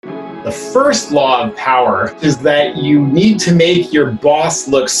The first law of power is that you need to make your boss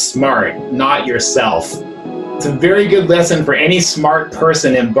look smart, not yourself. It's a very good lesson for any smart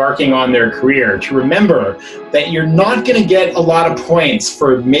person embarking on their career to remember that you're not going to get a lot of points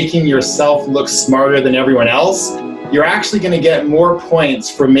for making yourself look smarter than everyone else. You're actually going to get more points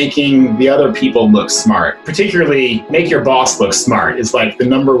for making the other people look smart. Particularly, make your boss look smart is like the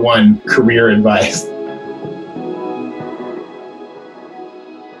number one career advice.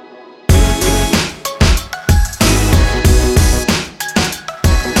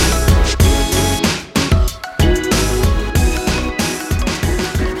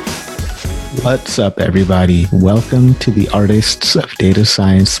 What's up, everybody? Welcome to the Artists of Data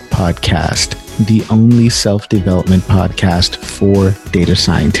Science podcast, the only self-development podcast for data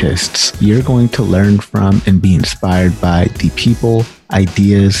scientists. You're going to learn from and be inspired by the people,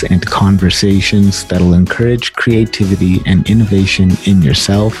 ideas, and conversations that'll encourage creativity and innovation in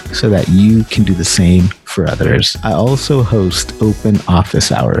yourself so that you can do the same for others. I also host open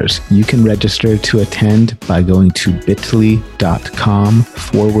office hours. You can register to attend by going to bit.ly/ADSOH.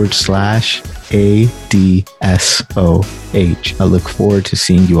 I look forward to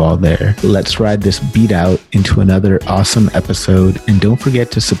seeing you all there. Let's ride this beat out into another awesome episode, and don't forget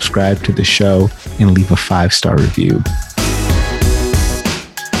to subscribe to the show and leave a 5-star review.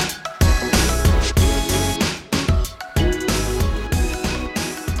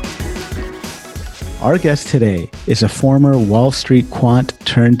 Our guest today is a former Wall Street quant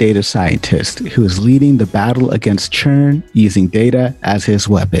turned data scientist who is leading the battle against churn using data as his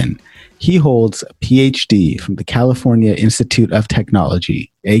weapon. He holds a PhD from the California Institute of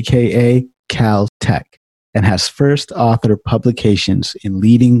Technology, aka Caltech, and has first author publications in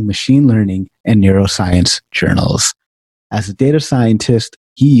leading machine learning and neuroscience journals. As a data scientist,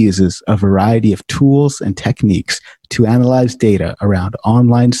 he uses a variety of tools and techniques to analyze data around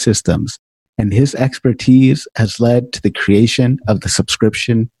online systems, and his expertise has led to the creation of the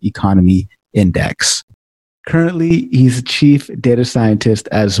Subscription Economy Index. Currently, he's a chief data scientist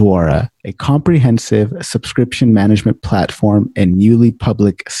at Zuora, a comprehensive subscription management platform and newly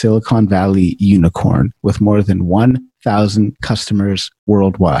public Silicon Valley unicorn with more than 1,000 customers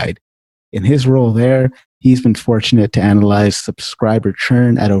worldwide. In his role there, he's been fortunate to analyze subscriber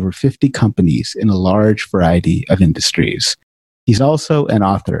churn at over 50 companies in a large variety of industries. He's also an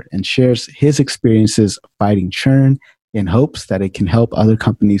author and shares his experiences fighting churn in hopes that it can help other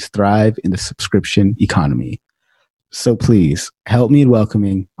companies thrive in the subscription economy. So please help me in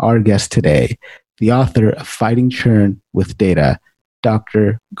welcoming our guest today, the author of Fighting Churn with Data,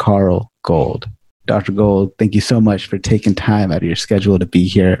 Dr. Carl Gold. Dr. Gold, thank you so much for taking time out of your schedule to be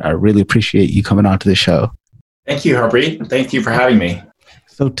here. I really appreciate you coming on to the show. Thank you, Harpreet. Thank you for having me.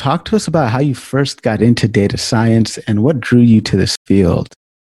 So talk to us about how you first got into data science and what drew you to this field.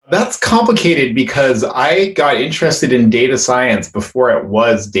 That's complicated because I got interested in data science before it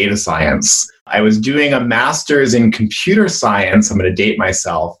was data science. I was doing a master's in computer science, I'm going to date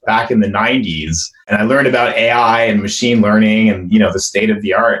myself, back in the 90s. And I learned about AI and machine learning and, the state of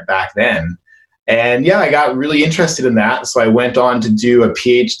the art back then. And I got really interested in that. So I went on to do a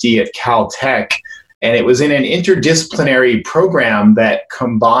PhD at Caltech. And it was in an interdisciplinary program that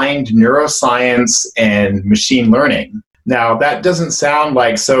combined neuroscience and machine learning. Now, that doesn't sound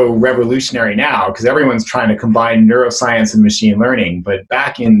like so revolutionary now because everyone's trying to combine neuroscience and machine learning. But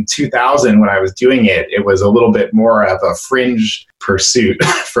back in 2000, when I was doing it, it was a little bit more of a fringe pursuit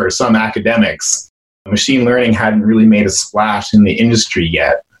for some academics. Machine learning hadn't really made a splash in the industry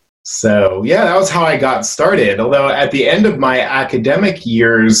yet. So, that was how I got started. Although at the end of my academic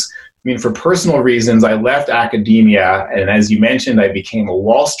years, for personal reasons, I left academia, and as you mentioned, I became a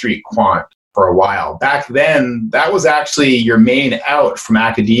Wall Street quant for a while. Back then, that was actually your main out from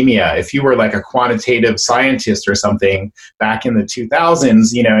academia. If you were like a quantitative scientist or something back in the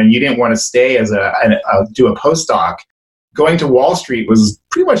 2000s, and you didn't want to stay as do a postdoc, going to Wall Street was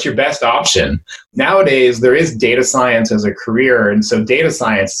pretty much your best option. Nowadays, there is data science as a career, and so data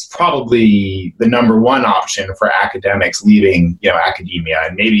science is probably the number one option for academics leaving, academia.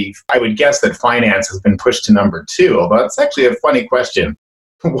 And maybe I would guess that finance has been pushed to number 2, although it's actually a funny question.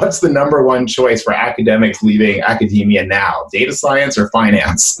 What's the number one choice for academics leaving academia now, data science or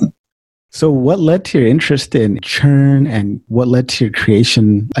finance? So what led to your interest in churn and what led to your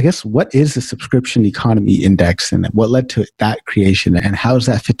creation? I guess, what is the Subscription Economy Index and what led to that creation and how does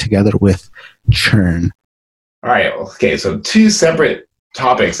that fit together with churn? All right. Okay. So 2 separate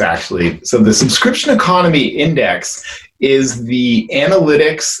topics, actually. So the Subscription Economy Index is the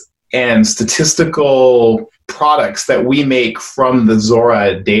analytics and statistical products that we make from the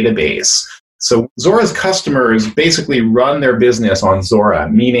Zuora database. So Zora's customers basically run their business on Zora,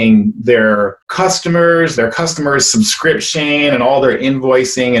 meaning their customers subscription, and all their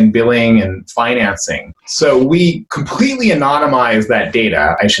invoicing and billing and financing. So we completely anonymize that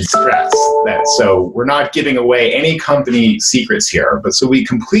data, I should stress that. So we're not giving away any company secrets here, but so we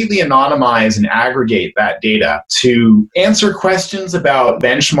completely anonymize and aggregate that data to answer questions about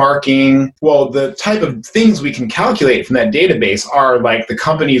benchmarking. Well, the type of things we can calculate from that database are like the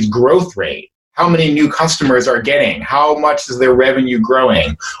company's growth rate. How many new customers are getting? How much is their revenue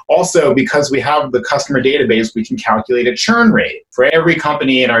growing? Also, because we have the customer database, we can calculate a churn rate for every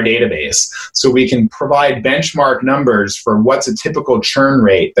company in our database. So we can provide benchmark numbers for what's a typical churn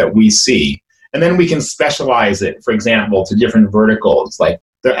rate that we see. And then we can specialize it, for example, to different verticals. Like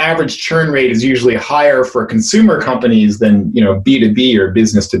the average churn rate is usually higher for consumer companies than, B2B or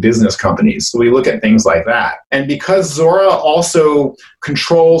business to business companies. So we look at things like that. And because Zora also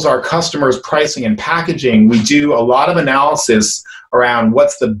controls our customers' pricing and packaging, we do a lot of analysis around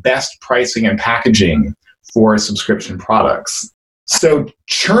what's the best pricing and packaging for subscription products. So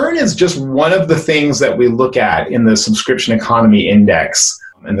churn is just one of the things that we look at in the subscription economy index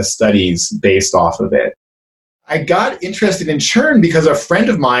and the studies based off of it. I got interested in churn because a friend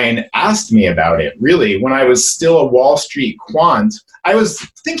of mine asked me about it, really, when I was still a Wall Street quant. I was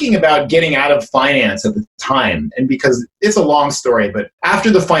thinking about getting out of finance at the time, and because it's a long story, but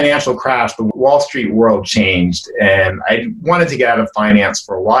after the financial crash, the Wall Street world changed, and I wanted to get out of finance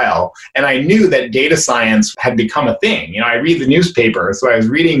for a while, and I knew that data science had become a thing. I read the newspaper, so I was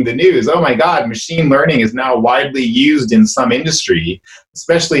reading the news. Oh my God, machine learning is now widely used in some industry,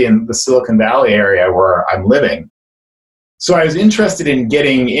 especially in the Silicon Valley area where I'm living. So I was interested in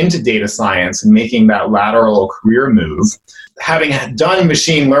getting into data science and making that lateral career move. Having done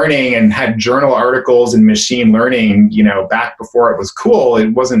machine learning and had journal articles in machine learning, back before it was cool, it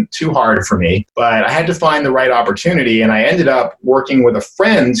wasn't too hard for me. But I had to find the right opportunity, and I ended up working with a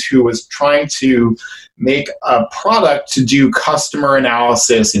friend who was trying to make a product to do customer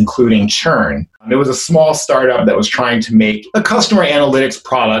analysis, including churn. It was a small startup that was trying to make a customer analytics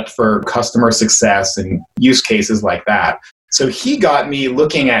product for customer success and use cases like that. So he got me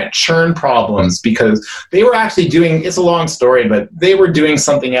looking at churn problems because they were actually doing, it's a long story, but they were doing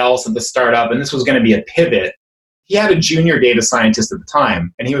something else at the startup, and this was going to be a pivot. He had a junior data scientist at the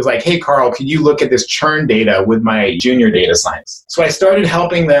time, and he was like, hey, Carl, could you look at this churn data with my junior data science? So I started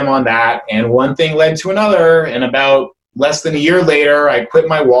helping them on that, and one thing led to another, and about less than a year later, I quit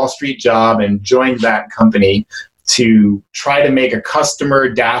my Wall Street job and joined that company to try to make a customer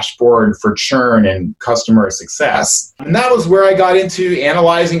dashboard for churn and customer success. And that was where I got into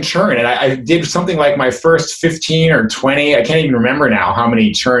analyzing churn. And I did something like my first 15 or 20, I can't even remember now how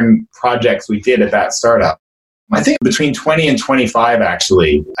many churn projects we did at that startup. I think between 20 and 25,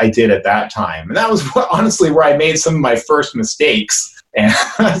 actually, I did at that time. And that was honestly where I made some of my first mistakes. And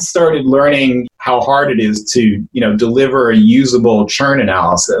I started learning how hard it is to, deliver a usable churn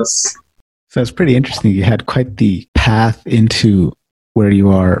analysis. So it's pretty interesting. You had quite the path into where you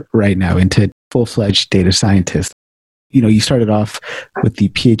are right now, into full-fledged data scientist. You started off with the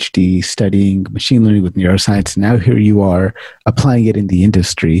PhD studying machine learning with neuroscience. And now here you are applying it in the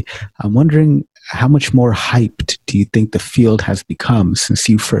industry. I'm wondering, how much more hyped do you think the field has become since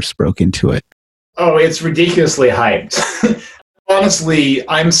you first broke into it? Oh, it's ridiculously hyped. Honestly,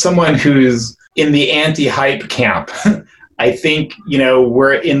 I'm someone who's in the anti-hype camp. I think,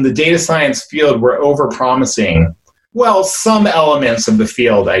 we're in the data science field, we're over-promising. Well, some elements of the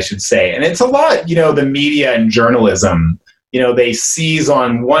field, I should say. And it's a lot, the media and journalism, they seize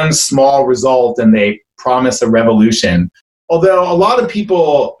on one small result and they promise a revolution. Although a lot of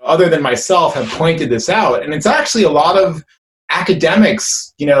people, other than myself, have pointed this out. And it's actually a lot of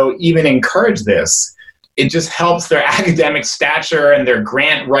academics, even encourage this. It just helps their academic stature and their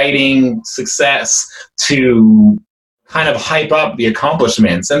grant writing success to kind of hype up the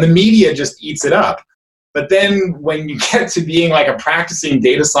accomplishments, and the media just eats it up. But then when you get to being like a practicing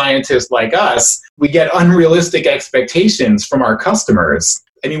data scientist like us, we get unrealistic expectations from our customers.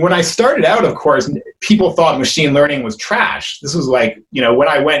 I mean, when I started out, of course, people thought machine learning was trash. This was like, when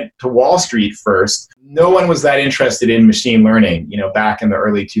I went to Wall Street first, no one was that interested in machine learning, back in the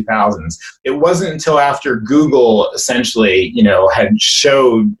early 2000s. It wasn't until after Google essentially, had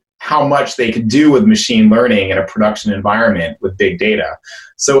showed how much they could do with machine learning in a production environment with big data.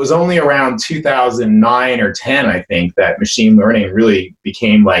 So it was only around 2009 or 10, I think, that machine learning really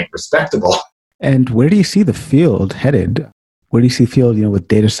became respectable. And where do you see the field headed? Where do you see the field, with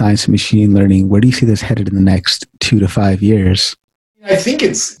data science and machine learning? Where do you see this headed in the next 2 to 5 years? I think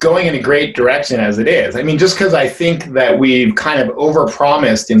it's going in a great direction as it is. I mean, just because I think that we've kind of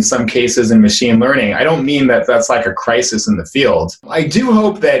overpromised in some cases in machine learning, I don't mean that that's like a crisis in the field. I do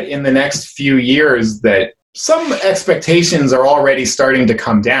hope that in the next few years that some expectations are already starting to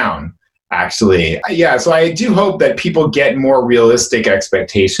come down, actually. Yeah, so I do hope that people get more realistic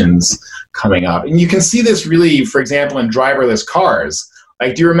expectations coming up. And you can see this really, for example, in driverless cars.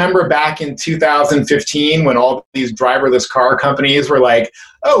 Like, do you remember back in 2015 when all these driverless car companies were like,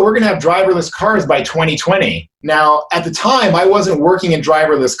 oh, we're going to have driverless cars by 2020? Now, at the time, I wasn't working in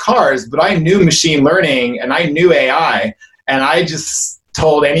driverless cars, but I knew machine learning and I knew AI. And I just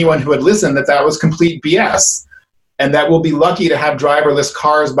told anyone who would listen that that was complete BS. And that we'll be lucky to have driverless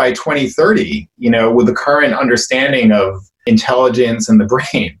cars by 2030, with the current understanding of intelligence and the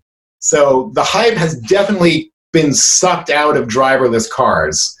brain. So the hype has definitely been sucked out of driverless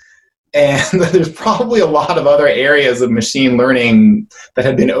cars. And there's probably a lot of other areas of machine learning that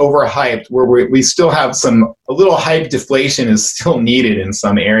have been overhyped where we still have a little hype deflation is still needed in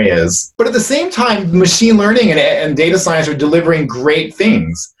some areas. But at the same time, machine learning and data science are delivering great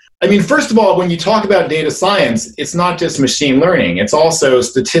things. I mean, first of all, when you talk about data science, it's not just machine learning, it's also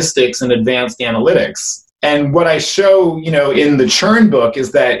statistics and advanced analytics. And what I show, in the Churn book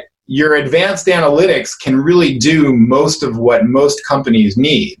is that your advanced analytics can really do most of what most companies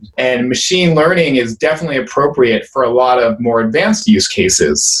need. And machine learning is definitely appropriate for a lot of more advanced use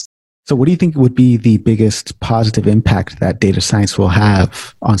cases. So what do you think would be the biggest positive impact that data science will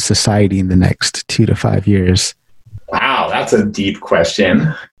have on society in the next 2 to 5 years? Wow, that's a deep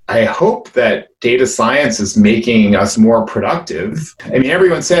question. I hope that data science is making us more productive. I mean,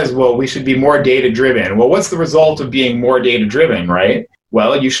 everyone says, well, we should be more data-driven. Well, what's the result of being more data-driven, right?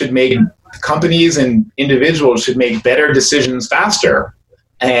 Well, you should make companies and individuals should make better decisions faster.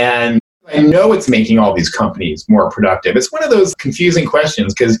 And I know it's making all these companies more productive. It's one of those confusing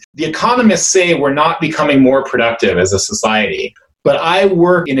questions because the economists say we're not becoming more productive as a society. But I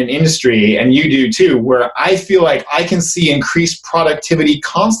work in an industry, and you do too, where I feel like I can see increased productivity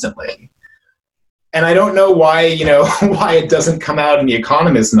constantly. And I don't know why, why it doesn't come out in the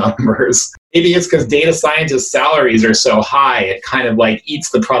economist numbers. Maybe it's because data scientists' salaries are so high, it kind of like eats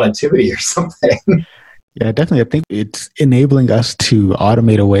the productivity or something. Yeah, definitely. I think it's enabling us to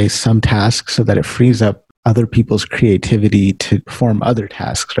automate away some tasks so that it frees up other people's creativity to perform other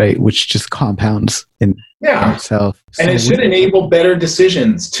tasks, right? Which just compounds in itself. And it should enable better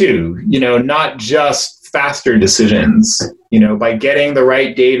decisions too, not just faster decisions. By getting the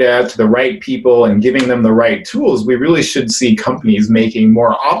right data to the right people and giving them the right tools, we really should see companies making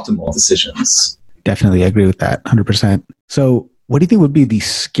more optimal decisions. Definitely agree with that, 100%. So what do you think would be the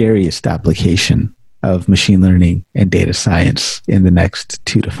scariest application of machine learning and data science in the next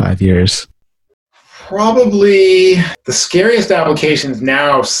 2 to 5 years? Probably the scariest applications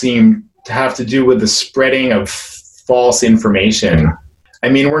now seem to have to do with the spreading of false information. I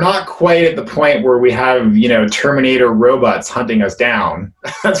mean, we're not quite at the point where we have, Terminator robots hunting us down.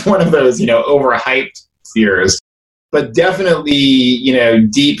 That's one of those, overhyped fears. But definitely,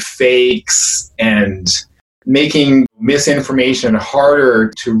 deep fakes and making misinformation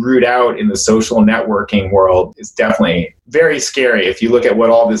harder to root out in the social networking world is definitely very scary if you look at what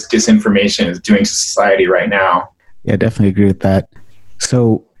all this disinformation is doing to society right now. Yeah, I definitely agree with that.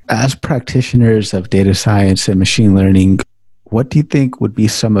 So as practitioners of data science and machine learning, what do you think would be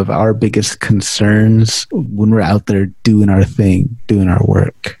some of our biggest concerns when we're out there doing our thing, doing our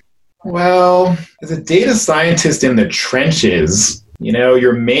work? Well, as a data scientist in the trenches,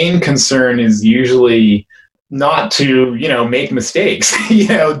 your main concern is usually not to, make mistakes.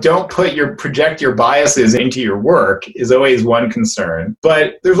 Don't project your biases into your work is always one concern.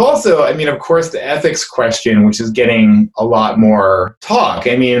 But there's also, of course, the ethics question, which is getting a lot more talk.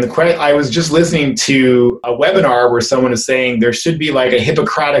 I was just listening to a webinar where someone is saying there should be like a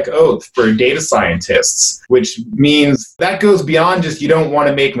Hippocratic oath for data scientists, which means that goes beyond just you don't want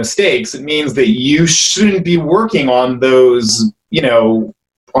to make mistakes. It means that you shouldn't be working on those,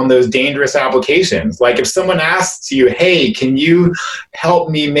 on those dangerous applications. Like if someone asks you, hey, can you help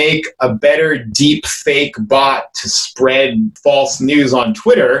me make a better deep fake bot to spread false news on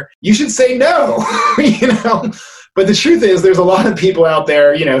Twitter? You should say no, But the truth is there's a lot of people out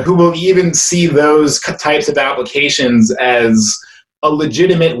there, who will even see those types of applications as a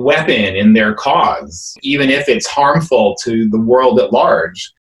legitimate weapon in their cause, even if it's harmful to the world at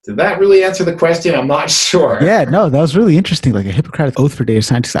large. Did that really answer the question? I'm not sure. Yeah, no, that was really interesting. Like a Hippocratic oath for data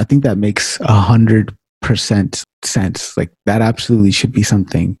scientists, I think that makes 100% sense. Like that absolutely should be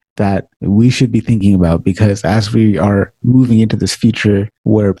something that we should be thinking about, because as we are moving into this future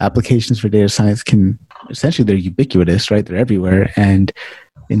where applications for data science can essentially they're ubiquitous, right? They're everywhere. And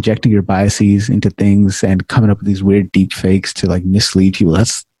injecting your biases into things and coming up with these weird deep fakes to like mislead people,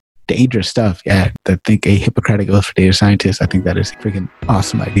 that's dangerous stuff. Yeah, I think a Hippocratic oath for data scientists, I think that is a freaking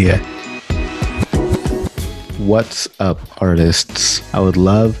awesome idea. What's up, artists? I would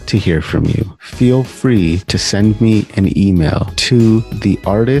love to hear from you. Feel free to send me an email to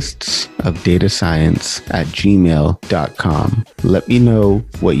theartistsofdatascience@gmail.com. Let me know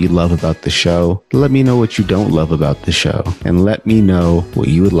what you love about the show. Let me know what you don't love about the show. And let me know what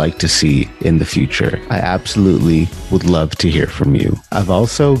you would like to see in the future. I absolutely would love to hear from you. I've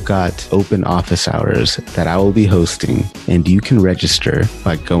also got open office hours that I will be hosting, and you can register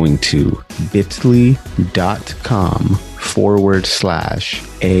by going to bit.ly/ADSOH.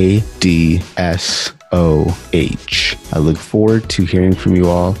 I look forward to hearing from you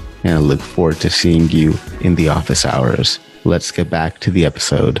all, and I look forward to seeing you in the office hours. Let's get back to the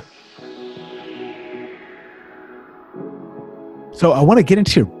episode. So I want to get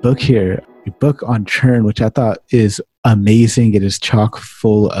into your book here, your book on churn, which I thought is amazing. It is chock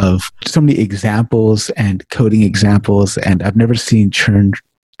full of so many examples and coding examples, and I've never seen churn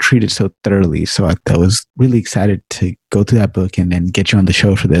treated so thoroughly. So I was really excited to go through that book and then get you on the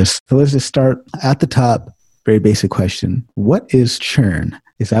show for this. So let's just start at the top. Very basic question. What is churn?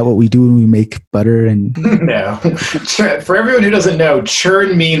 Is that what we do when we make butter? And No. For everyone who doesn't know,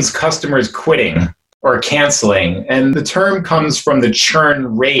 churn means customers quitting or canceling. And the term comes from the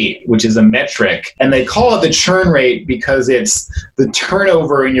churn rate, which is a metric. And they call it the churn rate because it's the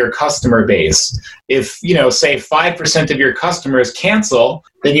turnover in your customer base. If, say 5% of your customers cancel,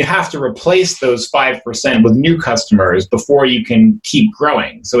 then you have to replace those 5% with new customers before you can keep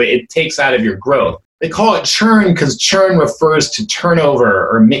growing. So it takes out of your growth. They call it churn because churn refers to turnover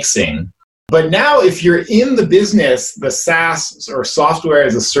or mixing. But now if you're in the business, the SaaS or software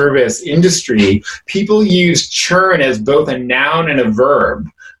as a service industry, people use churn as both a noun and a verb.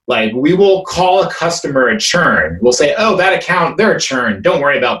 Like we will call a customer a churn. We'll say, oh, that account, they're a churn. Don't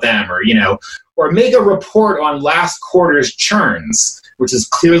worry about them. Or make a report on last quarter's churns, which is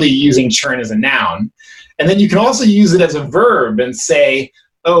clearly using churn as a noun. And then you can also use it as a verb and say,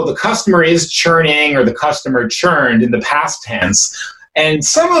 oh, the customer is churning or the customer churned in the past tense. And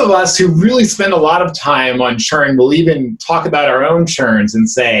some of us who really spend a lot of time on churn will even talk about our own churns and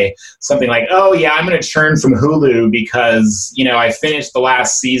say something like, oh, yeah, I'm going to churn from Hulu because, I finished the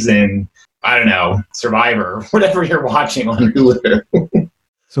last season, I don't know, Survivor, whatever you're watching on Hulu.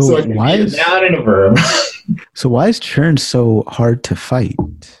 So why is noun and a verb? So why is churn so hard to fight?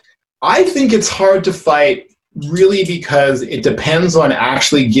 I think it's hard to fight really because it depends on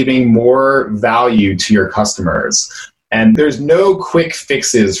actually giving more value to your customers. And there's no quick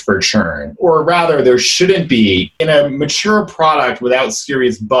fixes for churn, or rather there shouldn't be. In a mature product without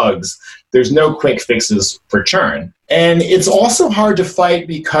serious bugs, there's no quick fixes for churn. And it's also hard to fight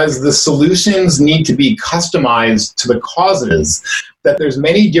because the solutions need to be customized to the causes, that there's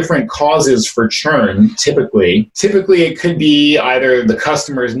many different causes for churn typically. Typically it could be either the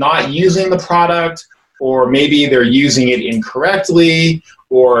customer is not using the product, or maybe they're using it incorrectly,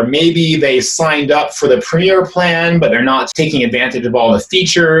 or maybe they signed up for the Premier plan, but they're not taking advantage of all the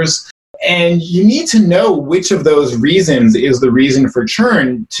features. And you need to know which of those reasons is the reason for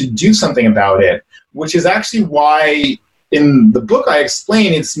churn to do something about it, which is actually why in the book I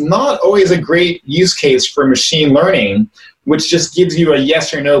explain it's not always a great use case for machine learning, which just gives you a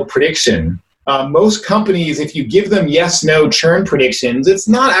yes or no prediction. Most companies, if you give them yes-no churn predictions, it's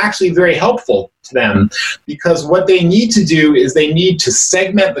not actually very helpful to them because what they need to do is they need to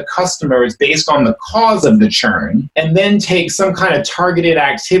segment the customers based on the cause of the churn and then take some kind of targeted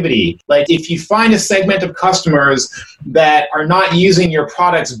activity. Like if you find a segment of customers that are not using your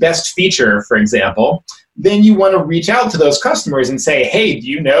product's best feature, for example, then you want to reach out to those customers and say, hey, do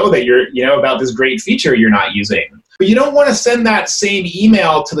you know that about this great feature you're not using? But you don't want to send that same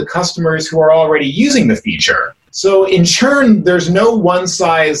email to the customers who are already using the feature. So in churn, there's no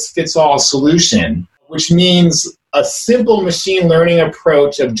one-size-fits-all solution, which means a simple machine learning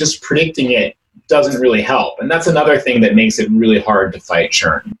approach of just predicting it doesn't really help. And that's another thing that makes it really hard to fight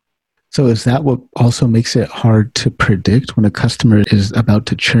churn. So is that what also makes it hard to predict when a customer is about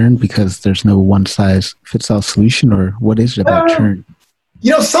to churn because there's no one-size-fits-all solution, or what is it about churn?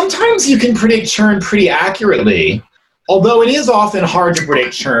 Sometimes you can predict churn pretty accurately. Although it is often hard to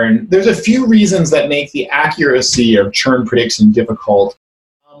predict churn, there's a few reasons that make the accuracy of churn prediction difficult.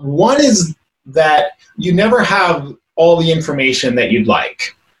 One is that you never have all the information that you'd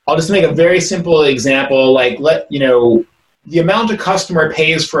like. I'll just make a very simple example, like the amount a customer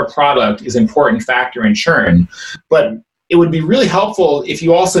pays for a product is an important factor in churn, but it would be really helpful if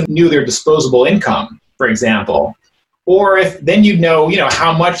you also knew their disposable income. for example. Or if then you'd know,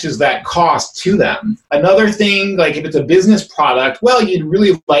 how much does that cost to them? Another thing, like if it's a business product, well, you'd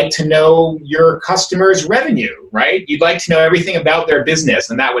really like to know your customer's revenue, right? You'd like to know everything about their business,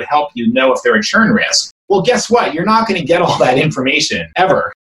 and that would help you know if they're a churn risk. Well, guess what? You're not going to get all that information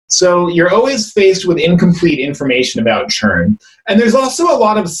ever. So you're always faced with incomplete information about churn. And there's also a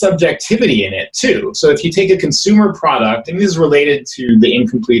lot of subjectivity in it too. So if you take a consumer product, and this is related to the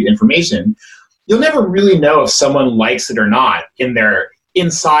incomplete information, you'll never really know if someone likes it or not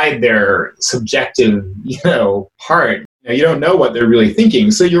inside their subjective, heart. You don't know what they're really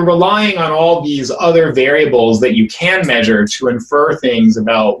thinking. So you're relying on all these other variables that you can measure to infer things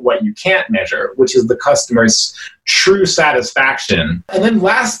about what you can't measure, which is the customer's true satisfaction. And then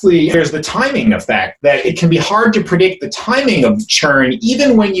lastly, there's the timing effect, that it can be hard to predict the timing of churn,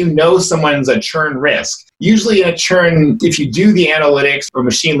 even when you know someone's a churn risk. Usually in a churn, if you do the analytics or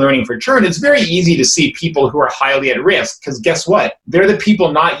machine learning for churn, it's very easy to see people who are highly at risk, because guess what? They're the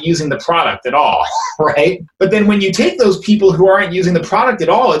people not using the product at all, right? But then when you take those people who aren't using the product at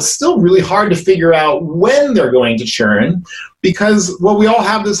all, it's still really hard to figure out when they're going to churn, because, well, we all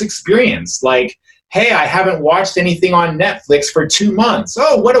have this experience, like, hey, I haven't watched anything on Netflix for 2 months.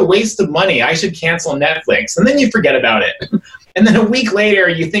 Oh, what a waste of money. I should cancel Netflix. And then you forget about it. And then a week later,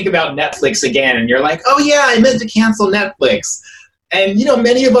 you think about Netflix again, and you're like, oh yeah, I meant to cancel Netflix. And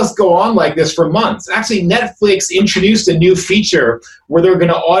many of us go on like this for months. Actually, Netflix introduced a new feature where they're going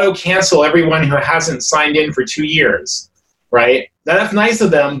to auto-cancel everyone who hasn't signed in for 2 years, right? Now, that's nice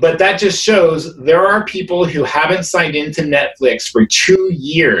of them, but that just shows there are people who haven't signed into Netflix for 2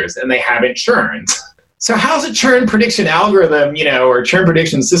 years and they haven't churned. So how's a churn prediction algorithm, or churn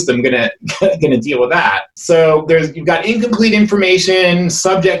prediction system gonna deal with that? So you've got incomplete information,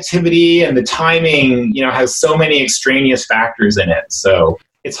 subjectivity, and the timing, has so many extraneous factors in it. So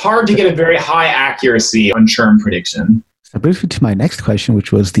it's hard to get a very high accuracy on churn prediction. So that brings me to my next question,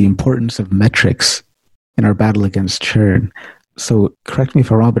 which was the importance of metrics in our battle against churn. So correct me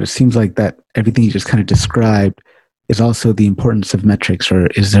if I'm wrong, but it seems like that everything you just kind of described is also the importance of metrics, or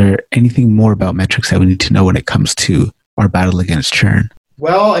is there anything more about metrics that we need to know when it comes to our battle against churn?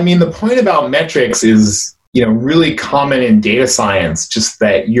 Well, the point about metrics is, really common in data science, just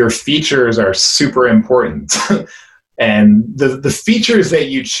that your features are super important. And the features that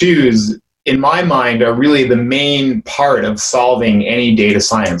you choose, in my mind, are really the main part of solving any data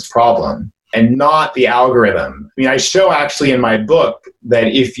science problem, and not the algorithm. I show actually in my book that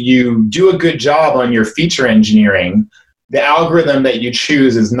if you do a good job on your feature engineering, the algorithm that you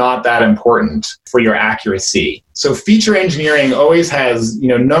choose is not that important for your accuracy. So feature engineering always has,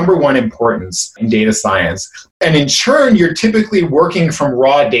 number one importance in data science. And in churn, you're typically working from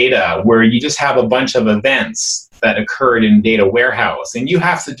raw data where you just have a bunch of events that occurred in data warehouse, and you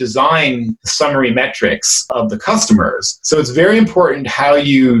have to design summary metrics of the customers. So it's very important how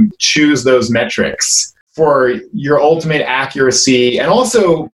you choose those metrics for your ultimate accuracy, and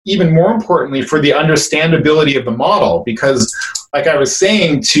also, even more importantly, for the understandability of the model. Because, like I was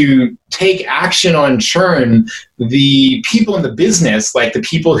saying, to take action on churn, the people in the business, like the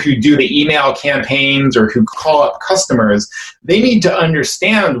people who do the email campaigns or who call up customers, they need to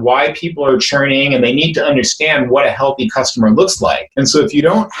understand why people are churning, and they need to understand what a healthy customer looks like. And so if you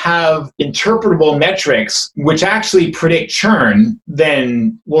don't have interpretable metrics which actually predict churn,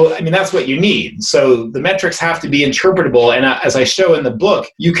 then, that's what you need. So the metrics have to be interpretable. And as I show in the book,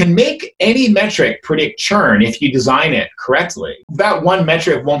 you can make any metric predict churn if you design it correctly. That one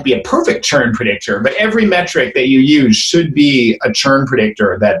metric won't be a perfect churn predictor, but every metric that you use should be a churn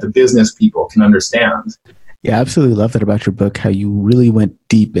predictor that the business people can understand. Yeah, I absolutely love that about your book, how you really went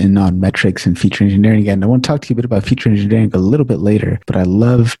deep in on metrics and feature engineering. And I want to talk to you a bit about feature engineering a little bit later, but I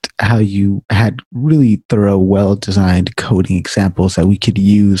loved how you had really thorough, well-designed coding examples that we could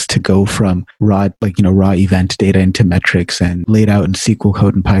use to go from raw event data into metrics, and laid out in SQL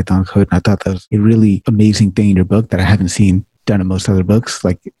code and Python code. And I thought that was a really amazing thing in your book that I haven't seen done in most other books,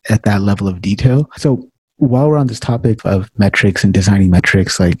 like at that level of detail. So while we're on this topic of metrics and designing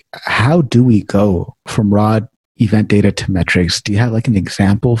metrics, like how do we go from raw event data to metrics? Do you have like an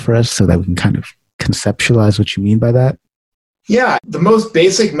example for us so that we can kind of conceptualize what you mean by that? Yeah, the most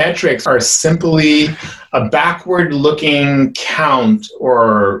basic metrics are simply a backward-looking count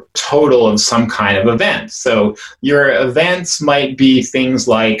or total of some kind of event. So your events might be things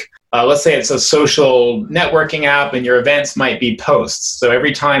like, let's say it's a social networking app, and your events might be posts. So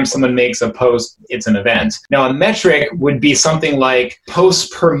every time someone makes a post, it's an event. Now, a metric would be something like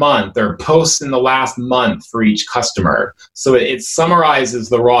posts per month or posts in the last month for each customer. So it summarizes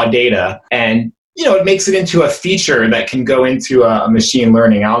the raw data, and it makes it into a feature that can go into a machine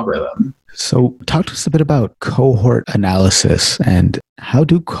learning algorithm. So talk to us a bit about cohort analysis and how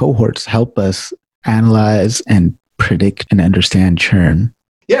do cohorts help us analyze and predict and understand churn?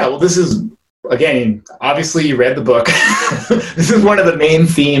 Yeah, well, this is, again, obviously you read the book. This is one of the main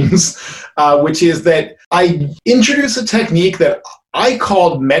themes, which is that I introduced a technique that I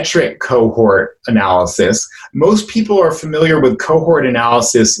called metric cohort analysis. Most people are familiar with cohort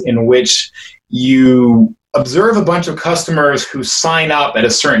analysis, in which you observe a bunch of customers who sign up at a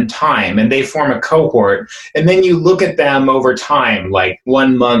certain time and they form a cohort, and then you look at them over time, like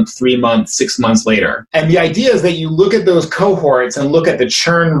 1 month, 3 months, 6 months later. And the idea is that you look at those cohorts and look at the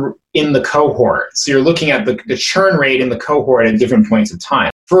churn in the cohort. So you're looking at the churn rate in the cohort at different points of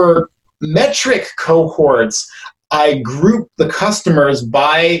time. For metric cohorts, I group the customers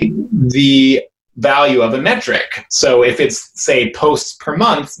by the value of a metric. So if it's, say, posts per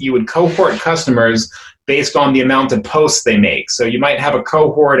month, you would cohort customers based on the amount of posts they make. So you might have a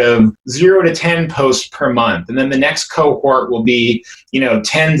cohort of 0 to 10 posts per month, and then the next cohort will be,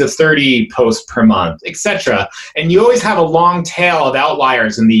 10 to 30 posts per month, etc. And you always have a long tail of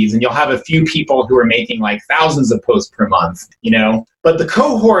outliers in these, and you'll have a few people who are making like thousands of posts per month, But the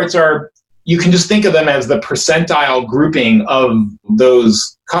cohorts are, you can just think of them as the percentile grouping of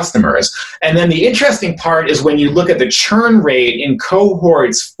those customers. And then the interesting part is when you look at the churn rate in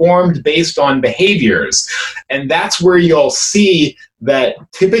cohorts formed based on behaviors. And that's where you'll see that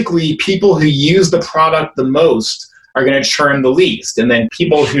typically people who use the product the most are going to churn the least. And then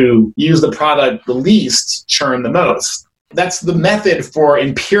people who use the product the least churn the most. That's the method for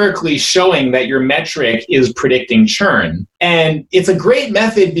empirically showing that your metric is predicting churn. And it's a great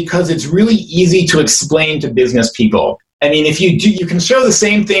method because it's really easy to explain to business people. I mean, if you do, you can show the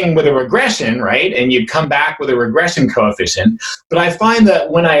same thing with a regression, right? And you'd come back with a regression coefficient. But I find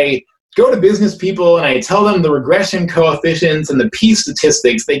that when I go to business people and I tell them the regression coefficients and the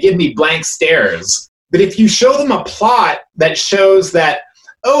p-statistics, they give me blank stares. But if you show them a plot that shows that,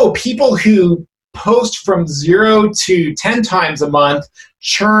 people who post from 0 to 10 times a month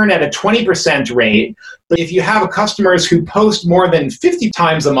churn at a 20% rate. But if you have customers who post more than 50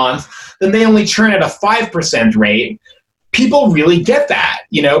 times a month, then they only churn at a 5% rate. People really get that.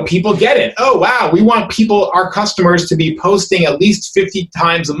 People get it. Oh, wow, we want our customers to be posting at least 50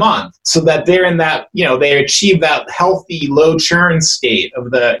 times a month so that they're in that, they achieve that healthy low churn state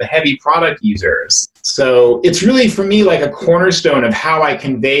of the heavy product users. So it's really, for me, like a cornerstone of how I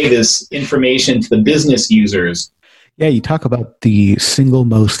convey this information to the business users. Yeah, you talk about the single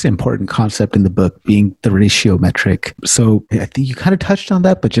most important concept in the book being the ratio metric. So I think you kind of touched on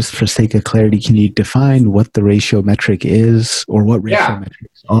that, but just for sake of clarity, can you define what the ratio metric is or what ratio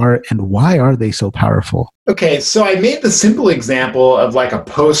metrics are and why are they so powerful? Okay, so I made the simple example of like a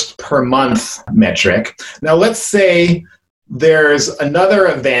post per month metric. Now let's say there's another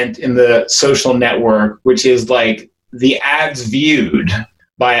event in the social network, which is like the ads viewed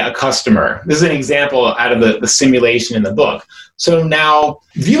by a customer. This is an example out of the simulation in the book. So now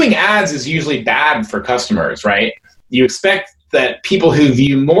viewing ads is usually bad for customers, right? You expect that people who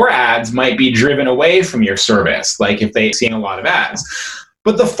view more ads might be driven away from your service, like if they're seeing a lot of ads.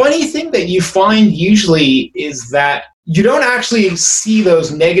 But the funny thing that you find usually is that you don't actually see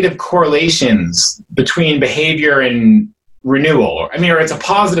those negative correlations between behavior and renewal. Or it's a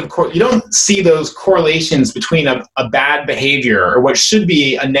positive, you don't see those correlations between a bad behavior or what should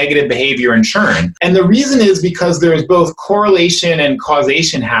be a negative behavior and churn. And the reason is because there's both correlation and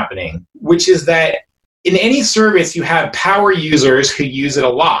causation happening, which is that in any service, you have power users who use it a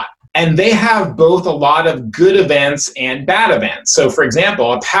lot. And they have both a lot of good events and bad events. So for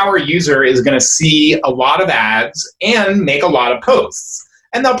example, a power user is going to see a lot of ads and make a lot of posts.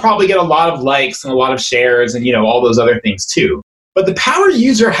 And they'll probably get a lot of likes and a lot of shares and, all those other things too. But the power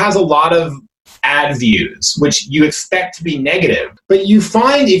user has a lot of ad views, which you expect to be negative. But you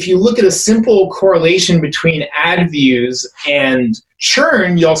find if you look at a simple correlation between ad views and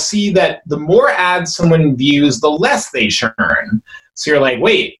churn, you'll see that the more ads someone views, the less they churn. So you're like,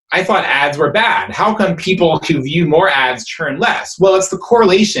 wait, I thought ads were bad. How come people who view more ads churn less? Well, it's the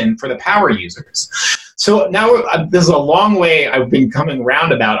correlation for the power users. So now this is a long way I've been coming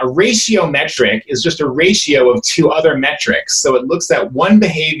around about. A ratio metric is just a ratio of two other metrics. So it looks at one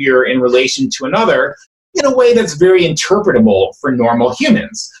behavior in relation to another in a way that's very interpretable for normal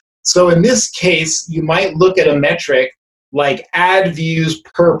humans. So in this case, you might look at a metric like ad views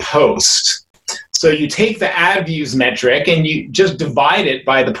per post. So you take the ad views metric and you just divide it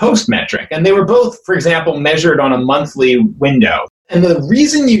by the post metric. And they were both, for example, measured on a monthly window. And the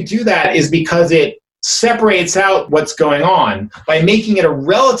reason you do that is because it separates out what's going on. By making it a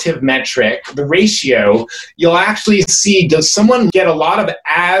relative metric, the ratio, you'll actually see, does someone get a lot of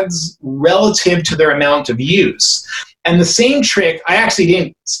ads relative to their amount of use? And the same trick, I actually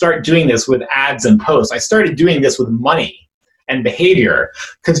didn't start doing this with ads and posts. I started doing this with money and behavior,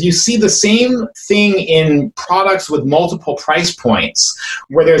 because you see the same thing in products with multiple price points,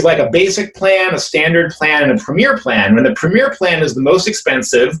 where there's like a basic plan, a standard plan, and a premier plan. When the premier plan is the most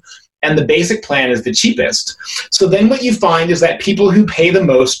expensive and the basic plan is the cheapest. So then what you find is that people who pay the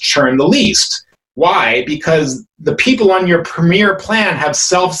most churn the least. Why? Because the people on your premier plan have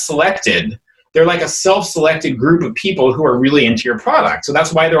self-selected. They're like a self-selected group of people who are really into your product. So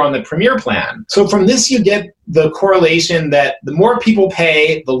that's why they're on the premier plan. So from this, you get the correlation that the more people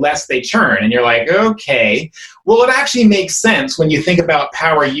pay, the less they churn. And you're like, okay, well, it actually makes sense when you think about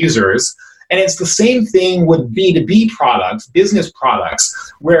power users. And it's the same thing with B2B products, business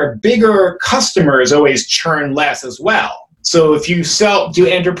products, where bigger customers always churn less as well. So if you do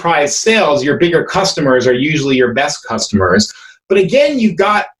enterprise sales, your bigger customers are usually your best customers. But again, you've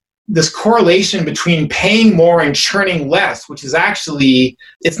got this correlation between paying more and churning less, which is actually,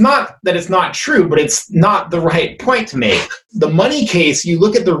 it's not that it's not true, but it's not the right point to make. The money case, you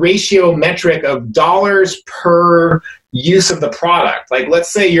look at the ratio metric of dollars per use of the product. Like,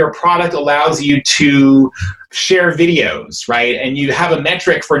 let's say your product allows you to share videos, right? And you have a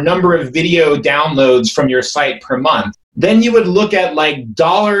metric for number of video downloads from your site per month. Then you would look at like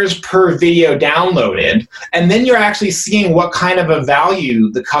dollars per video downloaded, and then you're actually seeing what kind of a value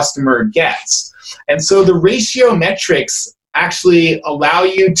the customer gets. And so the ratio metrics actually allow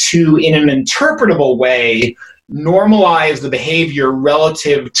you to, in an interpretable way, normalize the behavior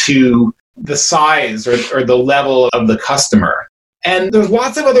relative to the size or the level of the customer. And there's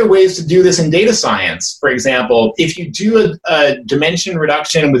lots of other ways to do this in data science. For example, if you do a dimension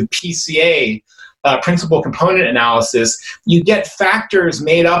reduction with PCA, principal component analysis, you get factors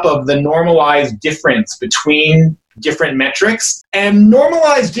made up of the normalized difference between different metrics. And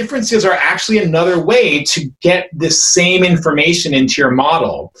normalized differences are actually another way to get this same information into your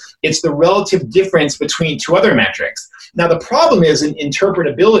model. It's the relative difference between two other metrics. Now, the problem is in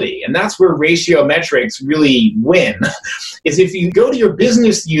interpretability, and that's where ratio metrics really win, is if you go to your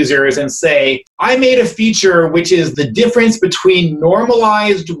business users and say, I made a feature which is the difference between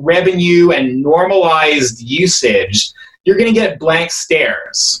normalized revenue and normalized usage, you're going to get blank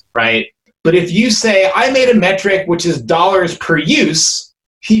stares, right? But if you say, I made a metric which is dollars per use,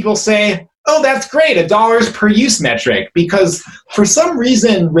 people say, oh, that's great, a dollars per use metric, because for some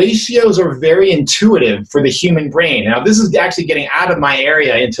reason, ratios are very intuitive for the human brain. Now, this is actually getting out of my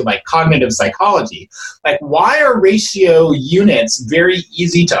area into like cognitive psychology. Like, why are ratio units very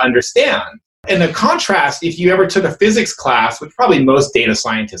easy to understand? In the contrast, if you ever took a physics class, which probably most data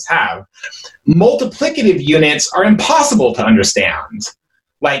scientists have, multiplicative units are impossible to understand.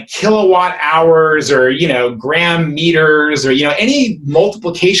 Like kilowatt hours or, gram meters or, any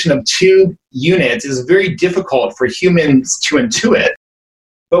multiplication of two units is very difficult for humans to intuit.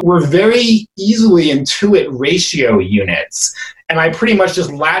 But we're very easily intuit ratio units. And I pretty much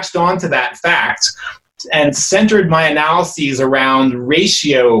just latched onto that fact and centered my analyses around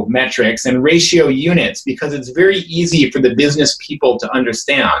ratio metrics and ratio units because it's very easy for the business people to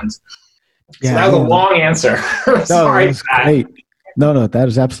understand. Yeah, so that was a long answer. Sorry for that. Great. No, that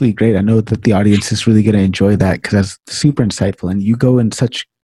is absolutely great. I know that the audience is really going to enjoy that because that's super insightful. And you go in such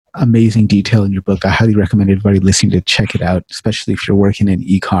amazing detail in your book. I highly recommend everybody listening to check it out, especially if you're working in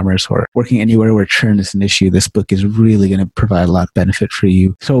e-commerce or working anywhere where churn is an issue. This book is really going to provide a lot of benefit for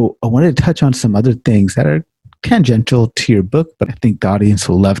you. So I wanted to touch on some other things that are tangential to your book, but I think the audience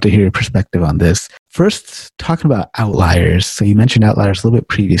will love to hear your perspective on this. First, talking about outliers. So you mentioned outliers a little bit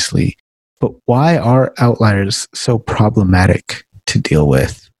previously, but why are outliers so problematic to deal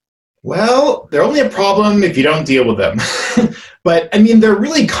with? Well, they're only a problem if you don't deal with them. But I mean, they're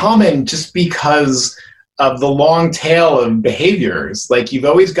really common just because of the long tail of behaviors. Like, you've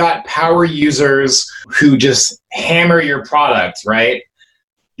always got power users who just hammer your product, right?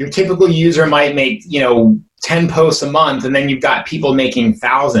 Your typical user might make, 10 posts a month, and then you've got people making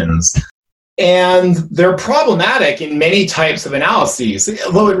thousands. And they're problematic in many types of analyses,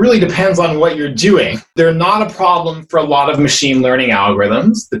 although it really depends on what you're doing. They're not a problem for a lot of machine learning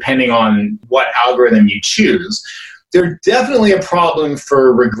algorithms, depending on what algorithm you choose. They're definitely a problem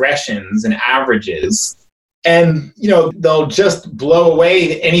for regressions and averages. And, they'll just blow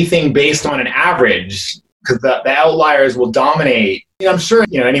away anything based on an average because the outliers will dominate. I'm sure,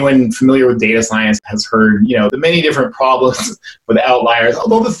 anyone familiar with data science has heard, the many different problems with outliers.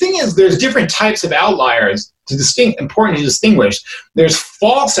 Although the thing is, there's different types of outliers important to distinguish. There's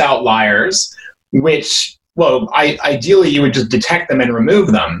false outliers, which, well, ideally you would just detect them and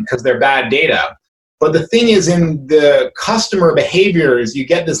remove them because they're bad data. But the thing is, in the customer behaviors, you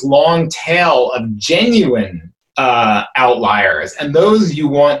get this long tail of genuine outliers, and those you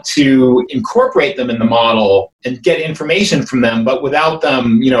want to incorporate them in the model and get information from them, but without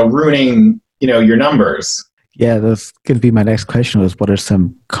them, ruining, your numbers. Yeah, that's going to be my next question was, what are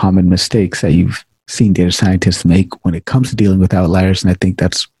some common mistakes that you've seen data scientists make when it comes to dealing with outliers? And I think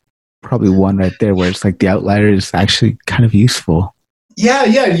that's probably one right there where it's like the outlier is actually kind of useful. Yeah,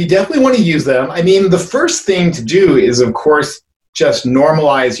 you definitely want to use them. I mean, the first thing to do is, of course, just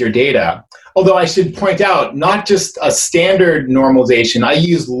normalize your data. Although I should point out, not just a standard normalization. I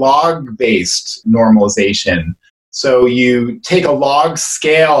use log-based normalization. So you take a log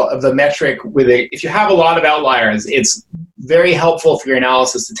scale of the metric if you have a lot of outliers, it's very helpful for your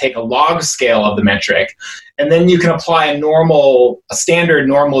analysis to take a log scale of the metric. And then you can apply a standard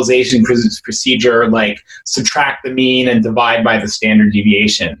normalization procedure like subtract the mean and divide by the standard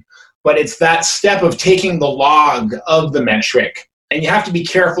deviation. But it's that step of taking the log of the metric. And you have to be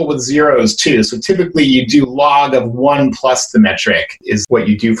careful with zeros too. So typically you do log of 1 plus the metric is what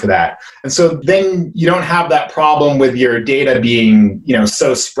you do for that. And so then you don't have that problem with your data being,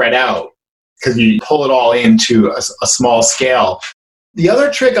 so spread out because you pull it all into a small scale. The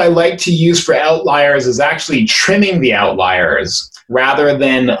other trick I like to use for outliers is actually trimming the outliers rather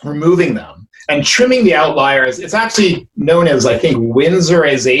than removing them. And trimming the outliers, it's actually known as, I think,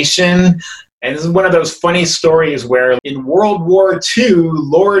 Windsorization. And this is one of those funny stories where in World War II,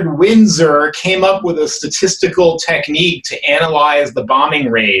 Lord Windsor came up with a statistical technique to analyze the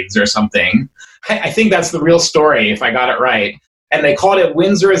bombing raids or something. I think that's the real story, if I got it right. And they called it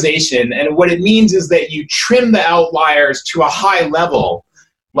Windsorization. And what it means is that you trim the outliers to a high level,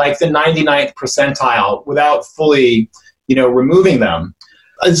 like the 99th percentile, without fully, removing them.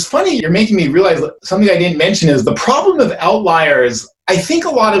 It's funny, you're making me realize something I didn't mention is the problem of outliers. I think a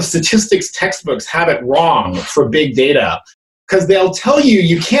lot of statistics textbooks have it wrong for big data because they'll tell you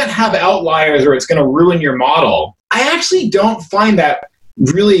you can't have outliers or it's going to ruin your model. I actually don't find that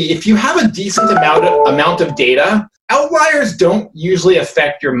really. If you have a decent amount of data, outliers don't usually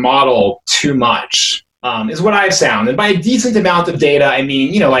affect your model too much, is what I've found. And by a decent amount of data, I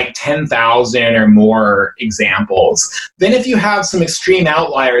mean, like 10,000 or more examples. Then if you have some extreme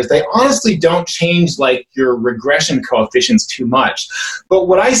outliers, they honestly don't change like your regression coefficients too much. But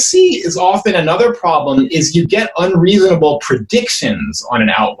what I see is often another problem is you get unreasonable predictions on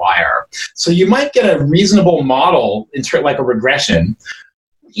an outlier. So you might get a reasonable model, like a regression,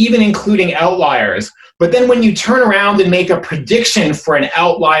 even including outliers. But then when you turn around and make a prediction for an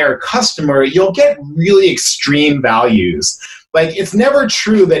outlier customer, you'll get really extreme values. Like, it's never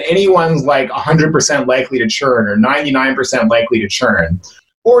true that anyone's like 100% likely to churn or 99% likely to churn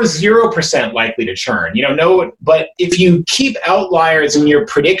or 0% likely to churn. But if you keep outliers in your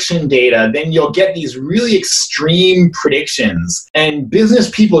prediction data, then you'll get these really extreme predictions. And business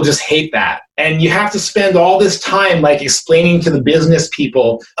people just hate that. And you have to spend all this time like explaining to the business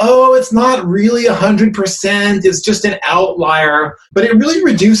people, oh, it's not really 100%, it's just an outlier. But it really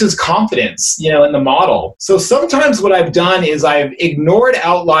reduces confidence, in the model. So sometimes what I've done is I've ignored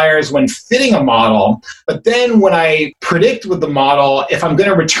outliers when fitting a model. But then when I predict with the model, if I'm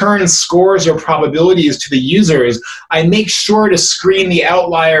going to return scores or probabilities to the users, I make sure to screen the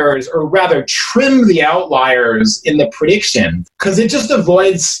outliers, or rather trim the outliers in the prediction, because it just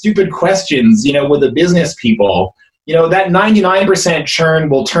avoids stupid questions, with the business people. That 99% churn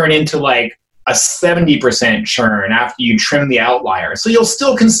will turn into like a 70% churn after you trim the outlier. So you'll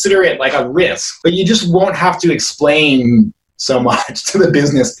still consider it like a risk, but you just won't have to explain so much to the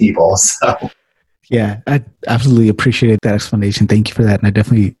business people. So yeah, I absolutely appreciate that explanation. Thank you for that. And I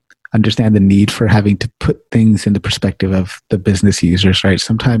definitely understand the need for having to put things in the perspective of the business users, right?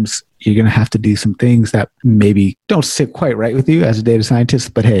 Sometimes you're going to have to do some things that maybe don't sit quite right with you as a data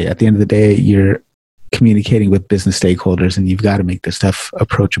scientist, but hey, at the end of the day, you're communicating with business stakeholders and you've got to make this stuff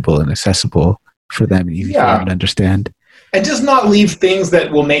approachable and accessible for them and easy for them to understand. And just not leave things that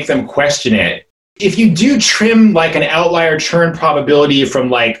will make them question it. If you do trim like an outlier churn probability from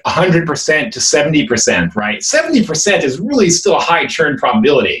like 100% to 70%, right? 70% is really still a high churn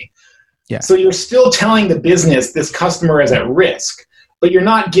probability. Yeah. So you're still telling the business this customer is at risk, but you're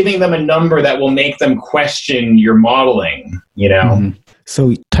not giving them a number that will make them question your modeling, Mm-hmm. So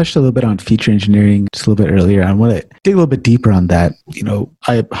we touched a little bit on feature engineering just a little bit earlier. I want to dig a little bit deeper on that.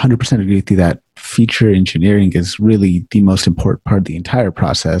 I 100% agree with you that feature engineering is really the most important part of the entire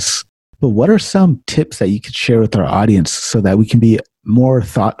process. But what are some tips that you could share with our audience so that we can be more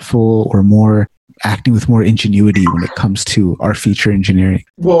thoughtful or more acting with more ingenuity when it comes to our feature engineering?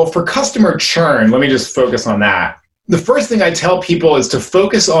 Well, for customer churn, let me just focus on that. The first thing I tell people is to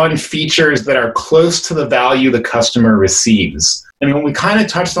focus on features that are close to the value the customer receives. I mean, we kind of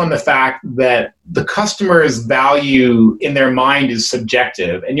touched on the fact that the customer's value in their mind is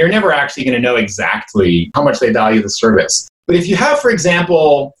subjective, and you're never actually going to know exactly how much they value the service. But if you have, for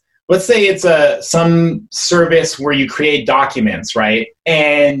example, let's say it's some service where you create documents, right?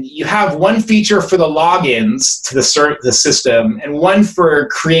 And you have one feature for the logins to the system and one for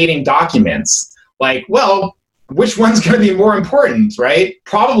creating documents. Like, well, which one's going to be more important, right?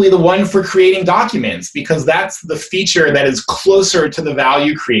 Probably the one for creating documents, because that's the feature that is closer to the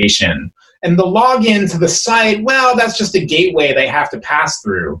value creation. And the login to the site, well, that's just a gateway they have to pass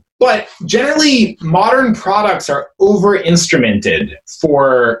through. But generally, modern products are over-instrumented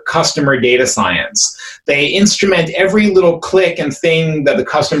for customer data science. They instrument every little click and thing that the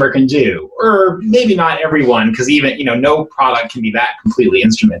customer can do. Or maybe not everyone, because even, no product can be that completely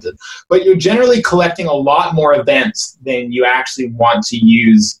instrumented. But you're generally collecting a lot more events than you actually want to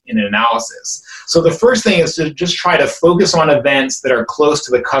use in an analysis. So the first thing is to just try to focus on events that are close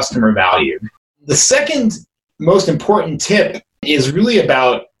to the customer value. The second most important tip is really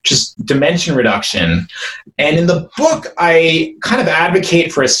about just dimension reduction. And in the book, I kind of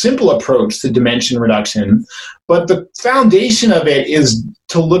advocate for a simple approach to dimension reduction, but the foundation of it is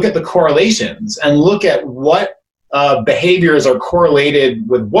to look at the correlations and look at what behaviors are correlated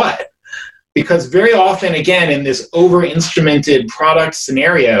with what. Because very often, again, in this over-instrumented product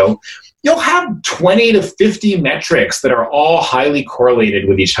scenario, you'll have 20 to 50 metrics that are all highly correlated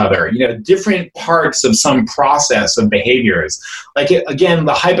with each other, different parts of some process of behaviors. Like, again,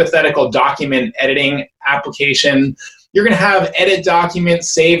 the hypothetical document editing application, you're going to have edit document,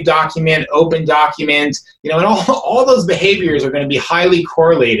 save document, open document, and all those behaviors are going to be highly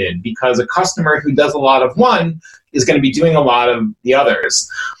correlated because a customer who does a lot of one is going to be doing a lot of the others.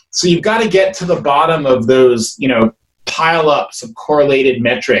 So you've got to get to the bottom of those, pile-ups of correlated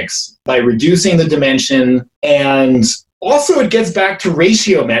metrics by reducing the dimension. And also it gets back to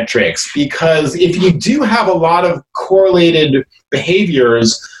ratio metrics, because if you do have a lot of correlated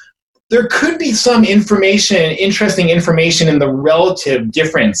behaviors, there could be some interesting information in the relative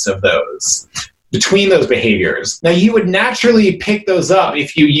difference of those between those behaviors. Now, you would naturally pick those up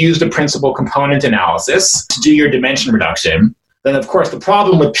if you used a principal component analysis to do your dimension reduction. Then, of course, the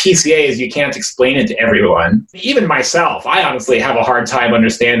problem with PCA is you can't explain it to everyone. Even myself, I honestly have a hard time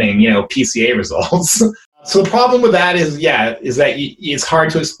understanding, PCA results. So the problem with that is that it's hard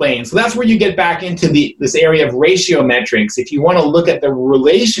to explain. So that's where you get back into this area of ratio metrics. If you want to look at the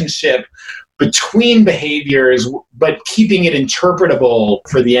relationship between behaviors, but keeping it interpretable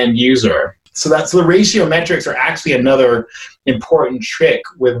for the end user. So the ratio metrics are actually another important trick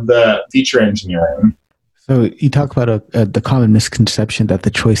with the feature engineering. So you talk about the common misconception that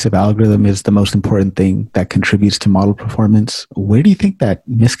the choice of algorithm is the most important thing that contributes to model performance. Where do you think that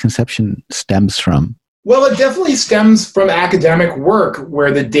misconception stems from? Well, it definitely stems from academic work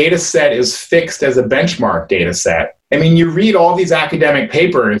where the data set is fixed as a benchmark data set. I mean, you read all these academic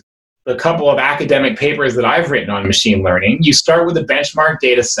papers, a couple of academic papers that I've written on machine learning. You start with a benchmark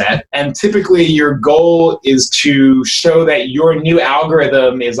data set, and typically your goal is to show that your new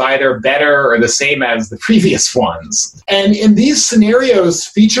algorithm is either better or the same as the previous ones. And in these scenarios,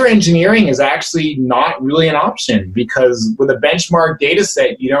 feature engineering is actually not really an option, because with a benchmark data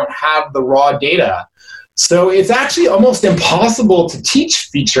set, you don't have the raw data. So it's actually almost impossible to teach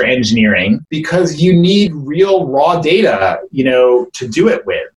feature engineering because you need real raw data, to do it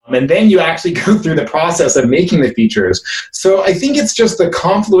with. And then you actually go through the process of making the features. So I think it's just the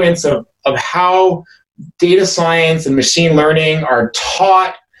confluence of how data science and machine learning are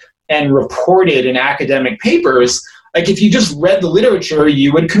taught and reported in academic papers. Like, if you just read the literature,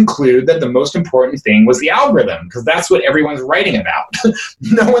 you would conclude that the most important thing was the algorithm, because that's what everyone's writing about.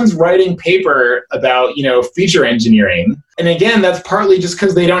 No one's writing paper about, feature engineering. And again, that's partly just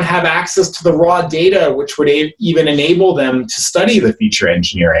because they don't have access to the raw data, which would even enable them to study the feature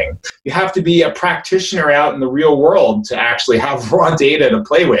engineering. You have to be a practitioner out in the real world to actually have raw data to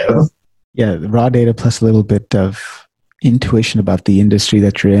play with. Yeah, the raw data plus a little bit of intuition about the industry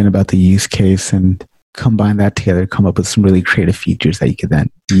that you're in, about the use case, and combine that together, come up with some really creative features that you could then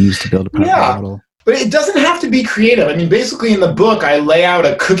use to build a product model. But it doesn't have to be creative. I mean, basically in the book, I lay out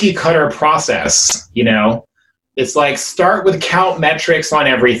a cookie cutter process, It's like, start with count metrics on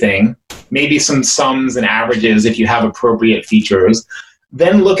everything, maybe some sums and averages if you have appropriate features.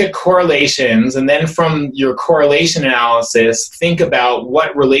 Then look at correlations, and then from your correlation analysis, think about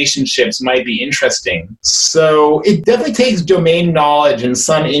what relationships might be interesting. So it definitely takes domain knowledge and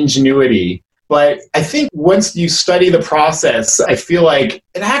some ingenuity. But I think once you study the process, I feel like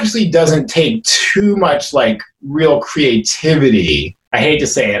it actually doesn't take too much like real creativity. I hate to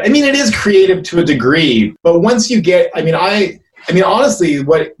say it. I mean, it is creative to a degree, but once you get, honestly,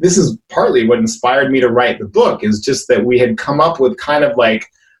 this is partly what inspired me to write the book, is just that we had come up with kind of like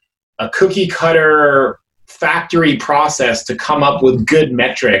a cookie cutter factory process to come up with good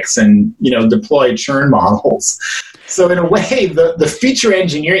metrics and, deploy churn models. So in a way, the feature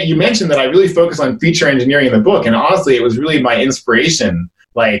engineering, you mentioned that I really focus on feature engineering in the book. And honestly, it was really my inspiration,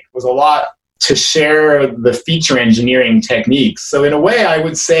 was a lot to share the feature engineering techniques. So in a way, I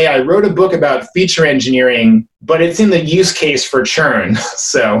would say I wrote a book about feature engineering, but it's in the use case for churn.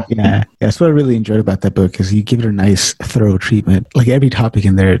 So yeah, that's what I really enjoyed about that book, is you give it a nice, thorough treatment. Like every topic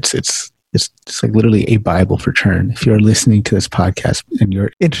in there, it's like literally a Bible for churn. If you're listening to this podcast and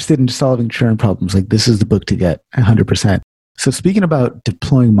you're interested in solving churn problems, like this is the book to get 100%. So speaking about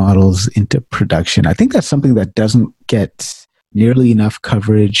deploying models into production, I think that's something that doesn't get nearly enough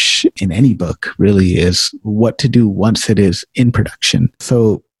coverage in any book, really, is what to do once it is in production.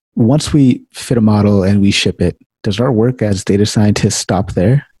 So once we fit a model and we ship it, does our work as data scientists stop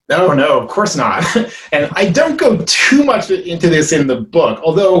there? No, of course not. And I don't go too much into this in the book,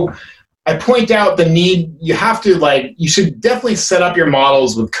 although I point out the need, you should definitely set up your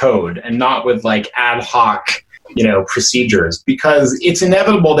models with code and not with ad hoc, procedures, because it's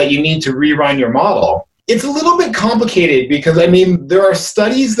inevitable that you need to rerun your model. It's a little bit complicated because, there are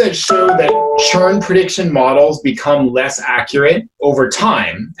studies that show that churn prediction models become less accurate over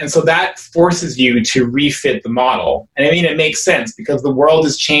time. And so that forces you to refit the model. And it makes sense because the world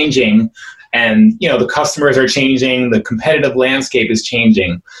is changing and, the customers are changing, the competitive landscape is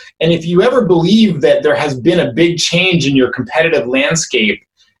changing. And if you ever believe that there has been a big change in your competitive landscape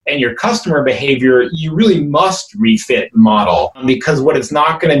and your customer behavior, you really must refit the model, because what it's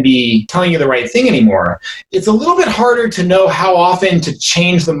not going to be telling you the right thing anymore. It's a little bit harder to know how often to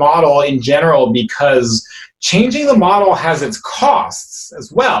change the model in general, because changing the model has its costs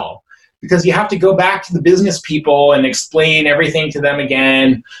as well, because you have to go back to the business people and explain everything to them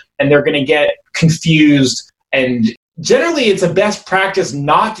again, and they're going to get confused. And generally, it's a best practice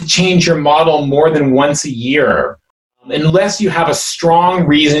not to change your model more than once a year, unless you have a strong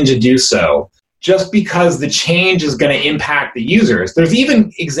reason to do so, just because the change is going to impact the users. There's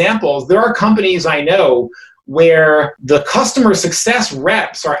even examples, there are companies I know where the customer success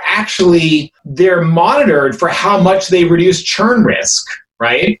reps are they're monitored for how much they reduce churn risk,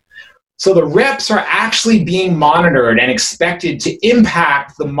 right? So the reps are actually being monitored and expected to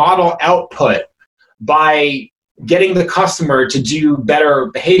impact the model output by getting the customer to do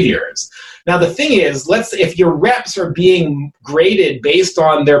better behaviors. Now, the thing is, if your reps are being graded based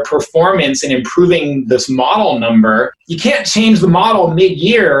on their performance in improving this model number, you can't change the model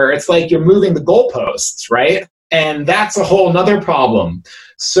mid-year. It's like you're moving the goalposts, right? And that's a whole nother problem.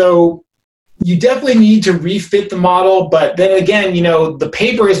 So you definitely need to refit the model, but then again, the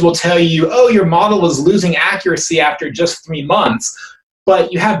papers will tell you, oh, your model is losing accuracy after just 3 months.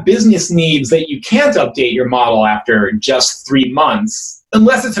 But you have business needs that you can't update your model after just 3 months,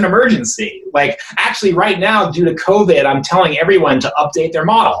 unless it's an emergency. Actually right now, due to COVID, I'm telling everyone to update their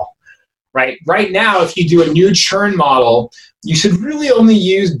model, right? Right now, if you do a new churn model, you should really only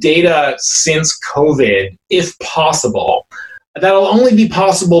use data since COVID, if possible. That'll only be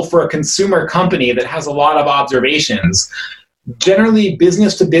possible for a consumer company that has a lot of observations. Generally,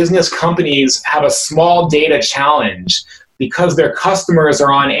 business-to-business companies have a small data challenge because their customers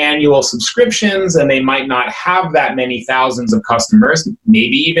are on annual subscriptions and they might not have that many thousands of customers,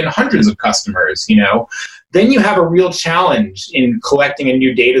 maybe even hundreds of customers, then you have a real challenge in collecting a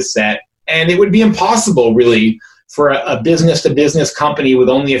new data set. And it would be impossible, really, for a business-to-business company with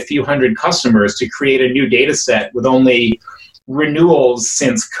only a few hundred customers to create a new data set with only renewals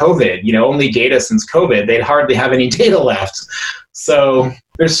since COVID, only data since COVID. They'd hardly have any data left. So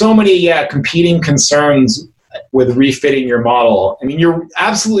there's so many competing concerns with refitting your model. You're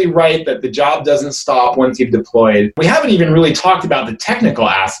absolutely right that the job doesn't stop once you've deployed. We haven't even really talked about the technical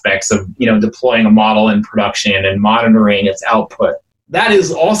aspects of, deploying a model in production and monitoring its output. That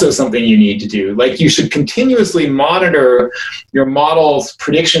is also something you need to do. You should continuously monitor your model's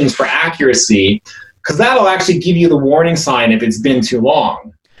predictions for accuracy, because that'll actually give you the warning sign if it's been too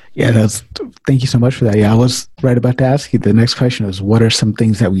long. Yeah, thank you so much for that. Yeah, I was right about to ask you. The next question is, what are some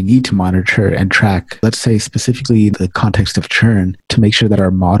things that we need to monitor and track? Let's say specifically the context of churn, to make sure that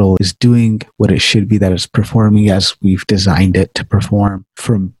our model is doing what it should be, that it's performing as we've designed it to perform,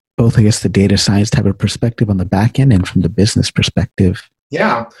 from both, I guess, the data science type of perspective on the back end and from the business perspective.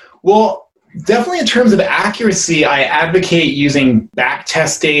 Yeah. Well, Definitely in terms of accuracy, I advocate using back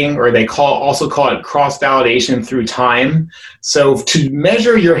testing, or they also call it cross-validation through time. So to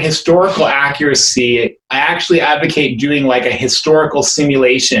measure your historical accuracy, I actually advocate doing like a historical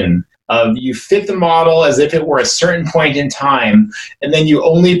simulation of you fit the model as if it were a certain point in time, and then you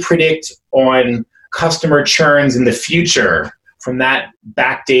only predict on customer churns in the future from that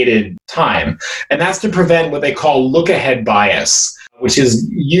backdated time. And that's to prevent what they call look-ahead bias, which is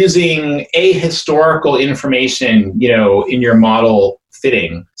using ahistorical information, in your model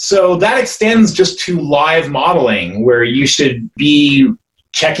fitting. So that extends just to live modeling, where you should be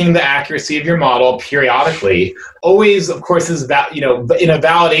checking the accuracy of your model periodically. Always, of course, is that, in a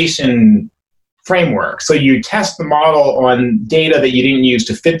validation framework. So you test the model on data that you didn't use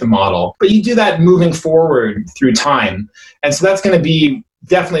to fit the model, but you do that moving forward through time. And so that's going to be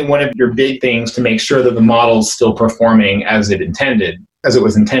definitely one of your big things to make sure that the model's still performing as it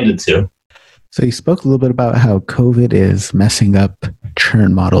was intended to. So you spoke a little bit about how COVID is messing up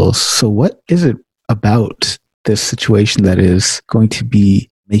churn models. So what is it about this situation that is going to be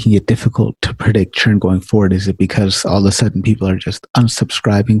making it difficult to predict churn going forward? Is it because all of a sudden people are just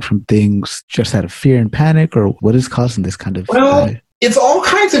unsubscribing from things just out of fear and panic, or what is causing this kind of... It's all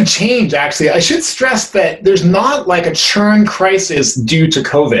kinds of change, actually. I should stress that there's not like a churn crisis due to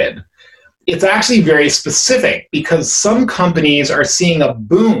COVID. It's actually very specific because some companies are seeing a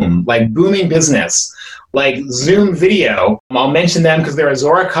boom, like booming business, like Zoom Video. I'll mention them because they're a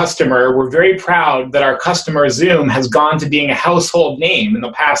Zora customer. We're very proud that our customer Zoom has gone to being a household name in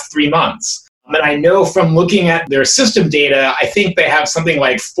the past 3 months. And I know from looking at their system data, I think they have something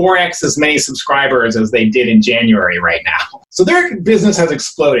like 4x as many subscribers as they did in January right now. So their business has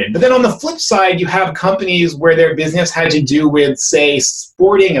exploded. But then on the flip side, you have companies where their business had to do with, say,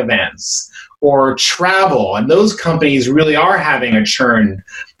 sporting events or travel. And those companies really are having a churn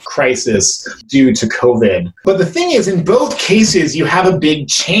crisis due to COVID. But the thing is, in both cases, you have a big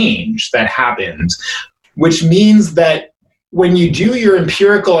change that happened, which means that when you do your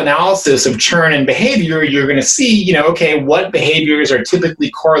empirical analysis of churn and behavior, you're going to see, okay, what behaviors are typically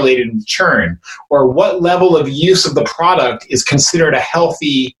correlated with churn, or what level of use of the product is considered a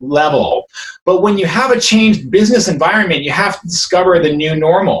healthy level. But when you have a changed business environment, you have to discover the new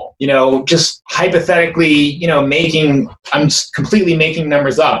normal. Just hypothetically, I'm just completely making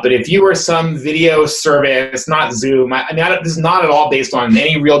numbers up, but if you were some video service, not Zoom, this is not at all based on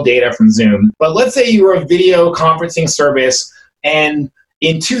any real data from Zoom, but let's say you were a video conferencing service, and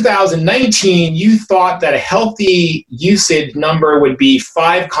in 2019, you thought that a healthy usage number would be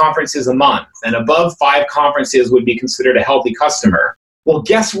 5 conferences a month, and above 5 conferences would be considered a healthy customer. Well,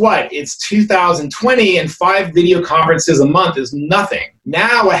 guess what? It's 2020, and 5 video conferences a month is nothing.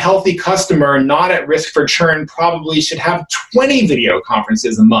 Now, a healthy customer not at risk for churn probably should have 20 video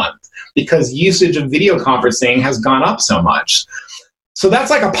conferences a month because usage of video conferencing has gone up so much. So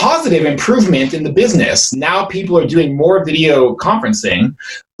that's like a positive improvement in the business. Now people are doing more video conferencing.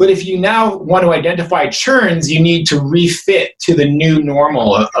 But if you now want to identify churns, you need to refit to the new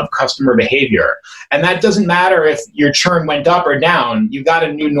normal of customer behavior. And that doesn't matter if your churn went up or down. You've got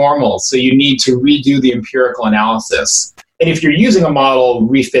a new normal, so you need to redo the empirical analysis. And if you're using a model,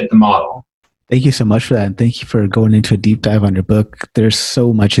 refit the model. Thank you so much for that. And thank you for going into a deep dive on your book. There's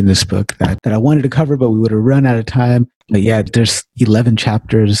so much in this book that I wanted to cover, but we would have run out of time. But yeah, there's 11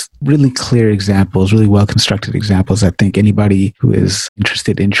 chapters, really clear examples, really well-constructed examples. I think anybody who is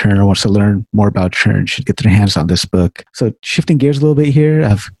interested in churn or wants to learn more about churn should get their hands on this book. So shifting gears a little bit here,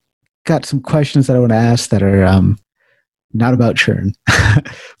 I've got some questions that I want to ask that are not about churn.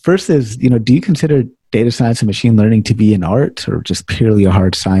 First is, do you consider data science and machine learning to be an art or just purely a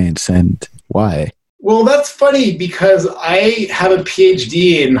hard science, and why? Well, that's funny because I have a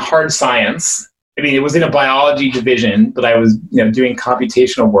PhD in hard science. It was in a biology division, but I was doing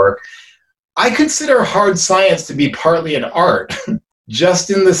computational work. I consider hard science to be partly an art, just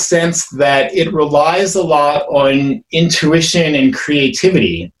in the sense that it relies a lot on intuition and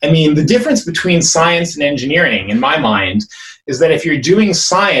creativity. The difference between science and engineering, in my mind, is that if you're doing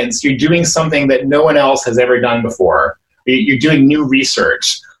science, you're doing something that no one else has ever done before. You're doing new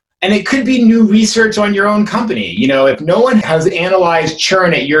research. And it could be new research on your own company. If no one has analyzed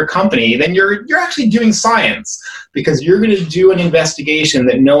churn at your company, then you're actually doing science because you're going to do an investigation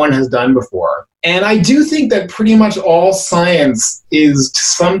that no one has done before. And I do think that pretty much all science is to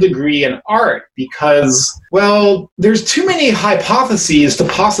some degree an art because, well, there's too many hypotheses to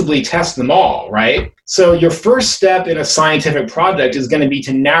possibly test them all, right? So your first step in a scientific project is going to be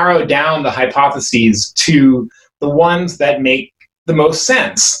to narrow down the hypotheses to the ones that make the most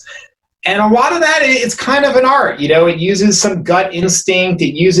sense. And a lot of that, it's kind of an art. It uses some gut instinct.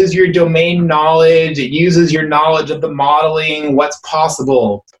 It uses your domain knowledge. It uses your knowledge of the modeling, what's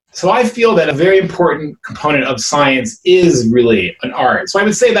possible. So I feel that a very important component of science is really an art. So I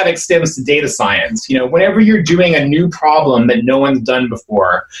would say that extends to data science. Whenever you're doing a new problem that no one's done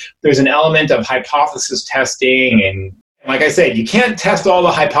before, there's an element of hypothesis testing. And like I said, you can't test all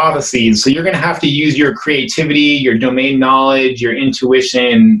the hypotheses. So you're going to have to use your creativity, your domain knowledge, your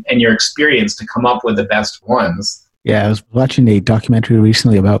intuition, and your experience to come up with the best ones. Yeah, I was watching a documentary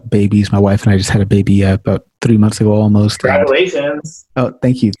recently about babies. My wife and I just had a baby about 3 months ago almost. Congratulations. Oh,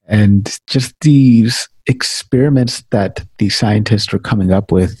 thank you. And just these experiments that these scientists were coming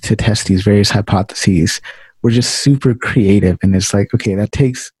up with to test these various hypotheses were just super creative. And it's like, okay, that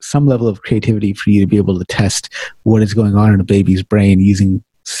takes some level of creativity for you to be able to test what is going on in a baby's brain using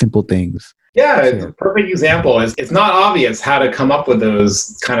simple things. Yeah, it's a perfect example. It's not obvious how to come up with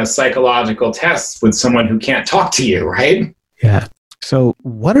those kind of psychological tests with someone who can't talk to you, right? Yeah. So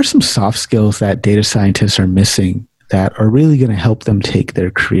what are some soft skills that data scientists are missing that are really going to help them take their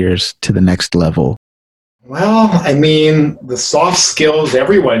careers to the next level? Well, the soft skills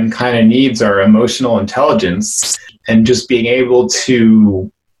everyone kind of needs are emotional intelligence and just being able to,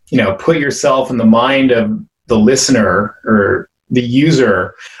 put yourself in the mind of the listener or the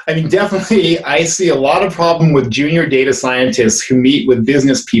user. Definitely, I see a lot of problem with junior data scientists who meet with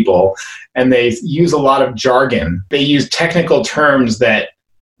business people and they use a lot of jargon. They use technical terms that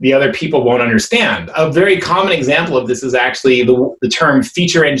the other people won't understand. A very common example of this is actually the term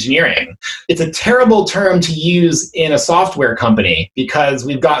feature engineering. It's a terrible term to use in a software company because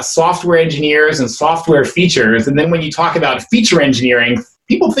we've got software engineers and software features. And then when you talk about feature engineering,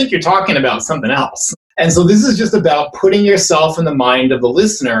 people think you're talking about something else. And so this is just about putting yourself in the mind of the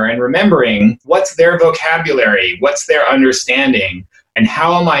listener and remembering what's their vocabulary, what's their understanding, and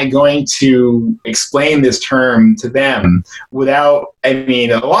how am I going to explain this term to them without, a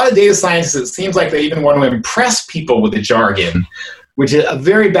lot of data scientists, it seems like they even want to impress people with the jargon, which is a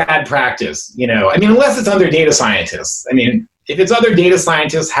very bad practice, unless it's other data scientists. If it's other data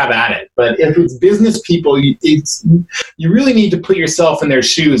scientists, have at it. But if it's business people, you really need to put yourself in their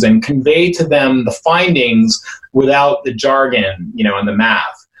shoes and convey to them the findings without the jargon, and the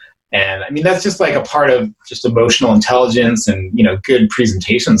math. And that's just like a part of just emotional intelligence and, good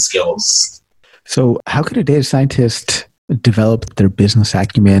presentation skills. So how could a data scientist develop their business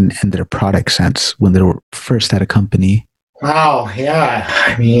acumen and their product sense when they're first at a company? Wow, yeah.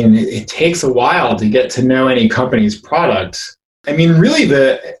 It takes a while to get to know any company's product.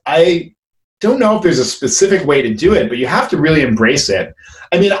 Really, I don't know if there's a specific way to do it, but you have to really embrace it.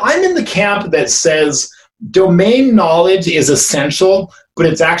 I'm in the camp that says domain knowledge is essential, but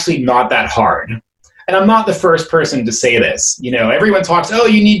it's actually not that hard. And I'm not the first person to say this. Everyone talks,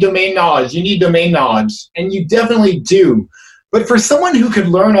 you need domain knowledge, and you definitely do. But for someone who could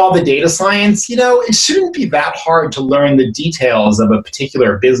learn all the data science, it shouldn't be that hard to learn the details of a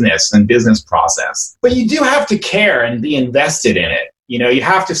particular business and business process. But you do have to care and be invested in it. You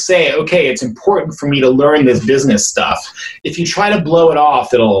have to say, okay, it's important for me to learn this business stuff. If you try to blow it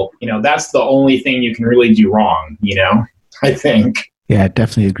off, that's the only thing you can really do wrong, I think. Yeah, I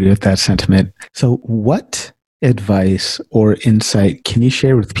definitely agree with that sentiment. So what advice or insight can you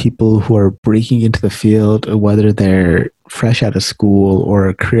share with people who are breaking into the field, whether they're fresh out of school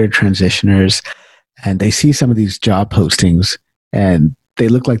or career transitioners, and they see some of these job postings and they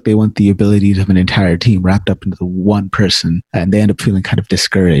look like they want the abilities of an entire team wrapped up into one person, and they end up feeling kind of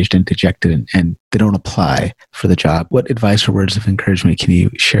discouraged and dejected and they don't apply for the job? What advice or words of encouragement can you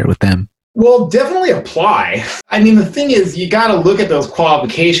share with them? Well, definitely apply. The thing is, you got to look at those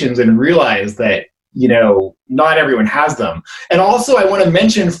qualifications and realize that not everyone has them. And also, I want to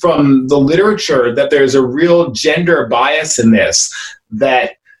mention from the literature that there's a real gender bias in this,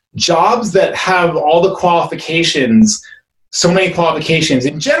 that jobs that have all the qualifications, so many qualifications,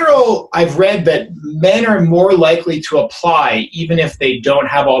 in general, I've read that men are more likely to apply even if they don't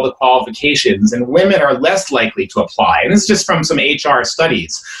have all the qualifications, and women are less likely to apply. And this is just from some HR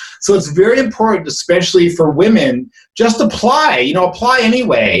studies. So it's very important, especially for women, just apply, apply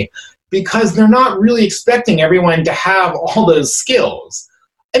anyway, because they're not really expecting everyone to have all those skills.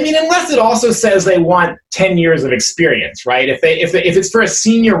 Unless it also says they want 10 years of experience, right? If it's for a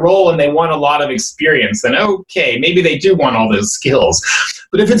senior role and they want a lot of experience, then okay, maybe they do want all those skills.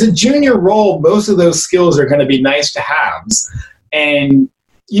 But if it's a junior role, most of those skills are going to be nice to haves. And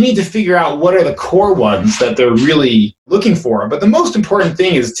you need to figure out what are the core ones that they're really looking for. But the most important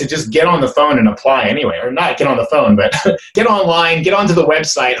thing is to just get on the phone and apply anyway, or not get on the phone, but get online, get onto the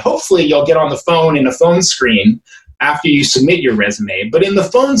website. Hopefully you'll get on the phone in a phone screen after you submit your resume. But in the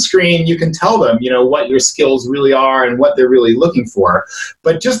phone screen, you can tell them, what your skills really are and what they're really looking for.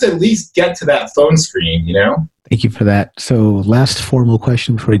 But just at least get to that phone screen. Thank you for that. So last formal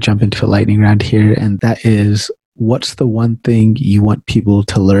question before we jump into a lightning round here, and that is, what's the one thing you want people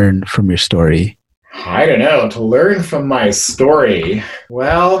to learn from your story? I don't know, to learn from my story.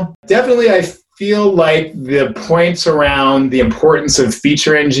 Well, definitely I feel like the points around the importance of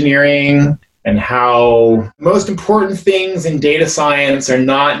feature engineering and how most important things in data science are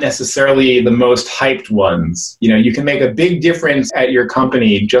not necessarily the most hyped ones. You can make a big difference at your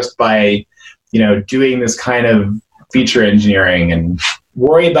company just by doing this kind of feature engineering, and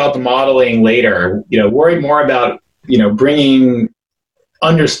worry about the modeling later. Worry more about, bringing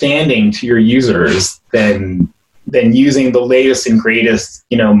understanding to your users than using the latest and greatest,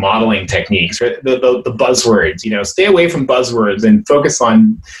 modeling techniques, or the buzzwords. Stay away from buzzwords and focus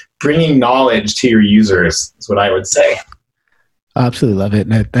on bringing knowledge to your users, is what I would say. I absolutely love it.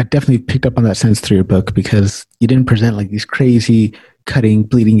 And I definitely picked up on that sense through your book, because you didn't present like these crazy cutting,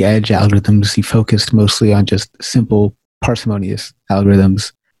 bleeding edge algorithms. You focused mostly on just simple, parsimonious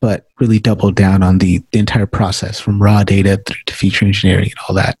algorithms, but really doubled down on the entire process from raw data through to feature engineering and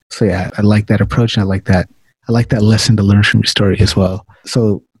all that. So yeah, I like that approach, and I like that lesson to learn from your story as well.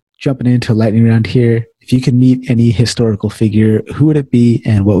 So jumping into a lightning round here, if you could meet any historical figure, who would it be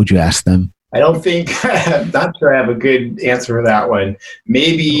and what would you ask them? I'm not sure I have a good answer for that one.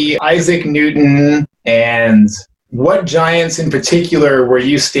 Maybe Isaac Newton. And what giants in particular were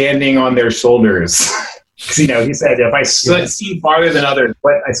you standing on their shoulders? Because, he said, if I see farther than others,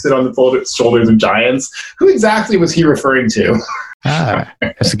 I stood on the shoulders of giants. Who exactly was he referring to?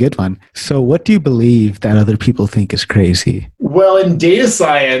 That's a good one. So what do you believe that other people think is crazy? Well, in data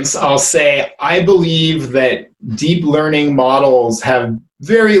science, I'll say I believe that deep learning models have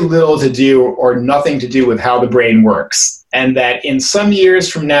very little to do or nothing to do with how the brain works. And that in some years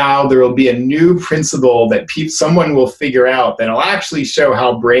from now, there will be a new principle that someone will figure out that'll actually show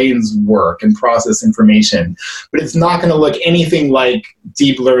how brains work and process information. But it's not going to look anything like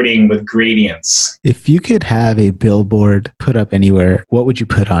deep learning with gradients. If you could have a billboard put up anywhere, what would you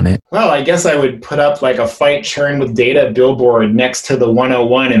put on it? Well, I guess I would put up like a Fight Churn with Data billboard next to the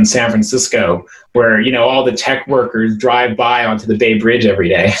 101 in San Francisco, where, all the tech workers drive by onto the Bay Bridge every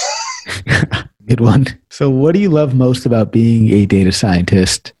day. Good one. So what do you love most about being a data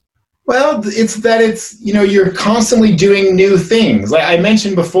scientist? Well, it's you're constantly doing new things. Like I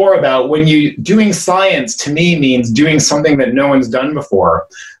mentioned before about doing science, to me, means doing something that no one's done before.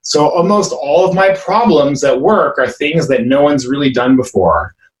 So almost all of my problems at work are things that no one's really done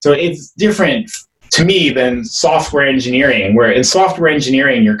before. So it's different to me than software engineering, where in software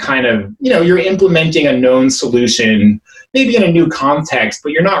engineering, you're kind of, you're implementing a known solution, maybe in a new context,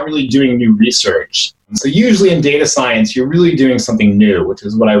 but you're not really doing new research. So usually in data science, you're really doing something new, which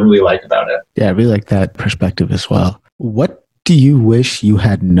is what I really like about it. Yeah, I really like that perspective as well. What do you wish you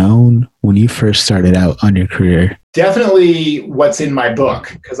had known when you first started out on your career? Definitely what's in my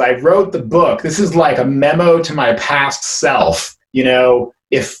book, because I wrote the book. This is like a memo to my past self.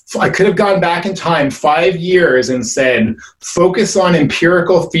 If I could have gone back in time 5 years and said, focus on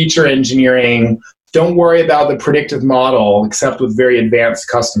empirical feature engineering, don't worry about the predictive model, except with very advanced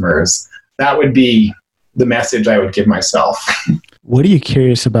customers, that would be the message I would give myself. What are you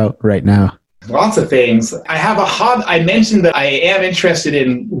curious about right now? Lots of things. I have a hobby. I mentioned that I am interested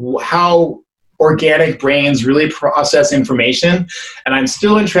in how organic brains really process information, and I'm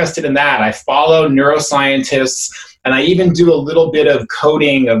still interested in that. I follow neuroscientists, and I even do a little bit of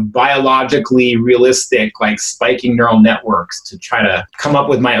coding of biologically realistic, like spiking neural networks to try to come up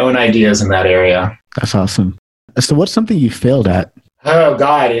with my own ideas in that area. That's awesome. So what's something you failed at? Oh,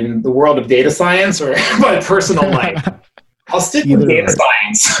 God, in the world of data science or my personal life? I'll stick with data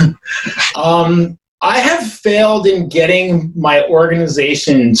science. I have failed in getting my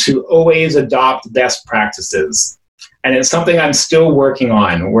organization to always adopt best practices. And it's something I'm still working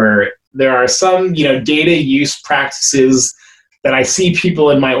on, where there are some, data use practices that I see people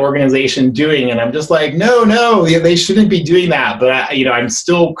in my organization doing, and I'm just like, no, they shouldn't be doing that. But I'm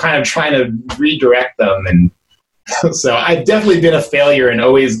still kind of trying to redirect them, and so I've definitely been a failure in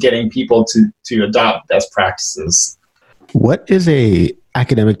always getting people to adopt best practices. What is a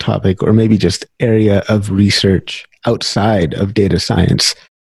academic topic, or maybe just area of research outside of data science,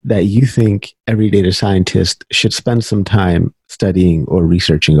 that you think every data scientist should spend some time studying or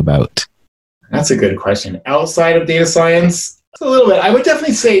researching about? That's a good question. Outside of data science, a little bit. I would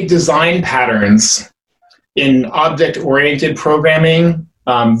definitely say design patterns in object-oriented programming,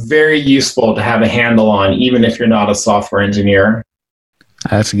 very useful to have a handle on, even if you're not a software engineer.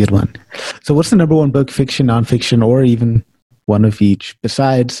 That's a good one. So what's the number one book, fiction, nonfiction, or even one of each,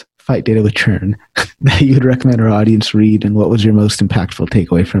 besides Fight Data with Churn, that you would recommend our audience read, and what was your most impactful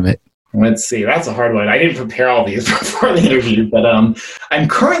takeaway from it? Let's see. That's a hard one. I didn't prepare all these before the interview, but I'm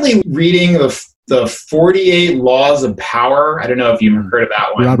currently reading the 48 Laws of Power. I don't know if you've heard of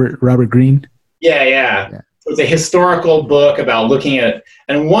that one. Robert Greene? Yeah. It's a historical book about looking at,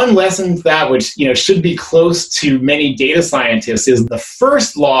 and one lesson to that, which should be close to many data scientists, is the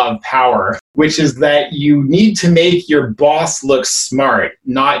first law of power, which is that you need to make your boss look smart,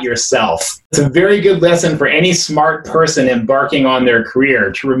 not yourself. It's a very good lesson for any smart person embarking on their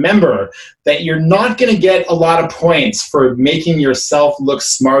career to remember that you're not going to get a lot of points for making yourself look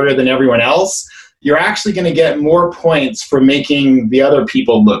smarter than everyone else. You're actually going to get more points for making the other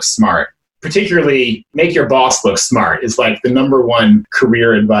people look smart. Particularly, make your boss look smart is like the number one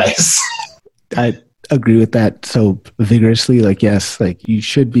career advice. I agree with that so vigorously. Yes, you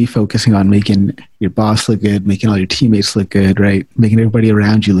should be focusing on making your boss look good, making all your teammates look good, right? Making everybody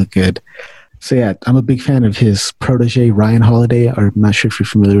around you look good. So yeah, I'm a big fan of his protege, Ryan Holiday. I'm not sure if you're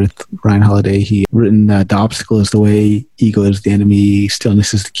familiar with Ryan Holiday. He written The Obstacle is the Way, Ego is the Enemy,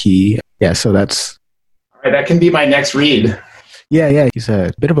 Stillness is the Key. Yeah, so that's... All right, that can be my next read. Yeah. He's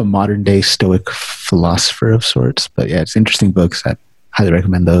a bit of a modern day Stoic philosopher of sorts. But yeah, it's interesting books. I highly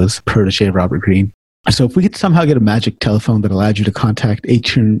recommend those. Protege of Robert Greene. So if we could somehow get a magic telephone that allowed you to contact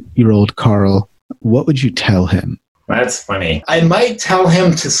 18-year-old Carl, what would you tell him? That's funny. I might tell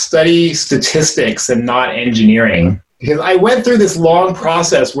him to study statistics and not engineering. Because I went through this long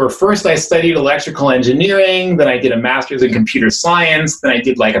process where first I studied electrical engineering, then I did a master's in computer science, then I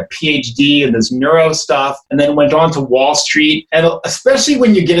did like a PhD in this neuro stuff, and then went on to Wall Street. And especially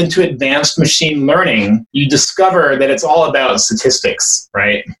when you get into advanced machine learning, you discover that it's all about statistics,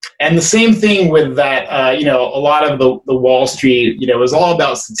 right? And the same thing with that, a lot of the Wall Street, was all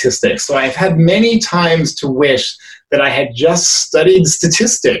about statistics. So I've had many times to wish that I had just studied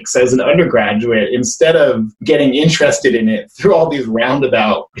statistics as an undergraduate instead of getting interested in it through all these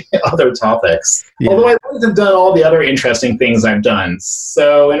roundabout other topics. Yeah. Although I wouldn't have done all the other interesting things I've done.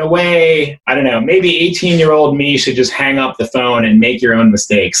 So in a way, I don't know, maybe 18-year-old me should just hang up the phone and make your own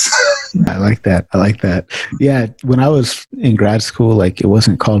mistakes. I like that. Yeah, when I was in grad school, it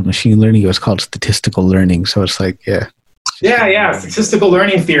wasn't called machine learning, it was called statistical learning. So it's Yeah, statistical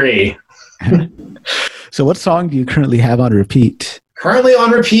learning theory. So what song do you currently have on repeat? Currently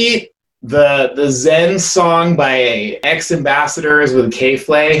on repeat, the Zen song by Ex-Ambassadors with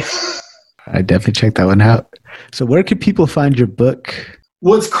K-Flay. I definitely check that one out. So where can people find your book?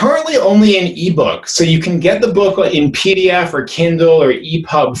 Well, it's currently only an ebook. So you can get the book in PDF or Kindle or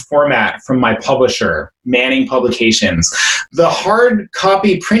EPUB format from my publisher, Manning Publications. The hard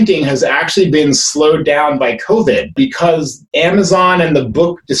copy printing has actually been slowed down by COVID because Amazon and the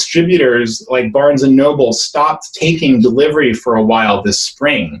book distributors like Barnes & Noble stopped taking delivery for a while this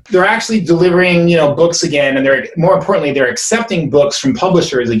spring. They're actually delivering, books again, and more importantly, they're accepting books from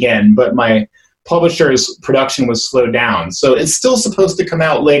publishers again, but my publisher's production was slowed down. So it's still supposed to come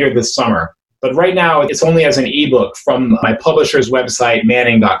out later this summer. But right now, it's only as an ebook from my publisher's website,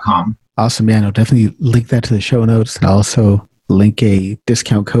 manning.com. Awesome, man. I'll definitely link that to the show notes. And I'll also link a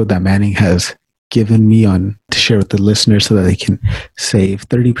discount code that Manning has given me to share with the listeners so that they can save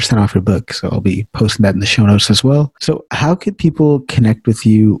 30% off your book. So I'll be posting that in the show notes as well. So how could people connect with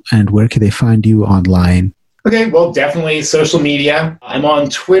you and where can they find you online? Okay, well, definitely social media. I'm on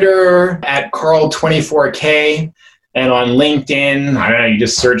Twitter at Carl24K and on LinkedIn. I don't know, you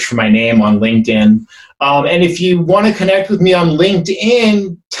just search for my name on LinkedIn. And if you want to connect with me on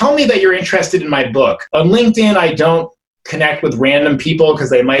LinkedIn, tell me that you're interested in my book. On LinkedIn, I don't connect with random people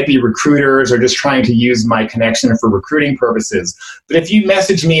because they might be recruiters or just trying to use my connection for recruiting purposes. But if you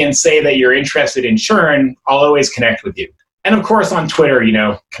message me and say that you're interested in Churn, I'll always connect with you. And of course, on Twitter,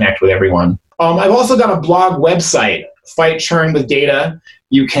 connect with everyone. I've also got a blog website, Fight Churn with Data.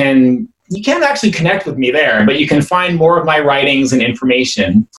 You can actually connect with me there, but you can find more of my writings and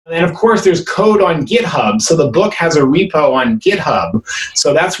information. And of course, there's code on GitHub. So the book has a repo on GitHub.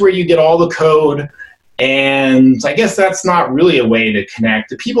 So that's where you get all the code. And I guess that's not really a way to connect.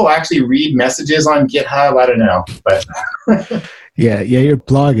 Do people actually read messages on GitHub? I don't know, but yeah, your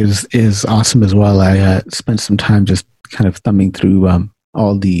blog is awesome as well. I spent some time just kind of thumbing through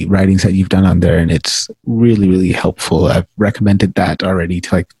all the writings that you've done on there, and it's really, really helpful. I've recommended that already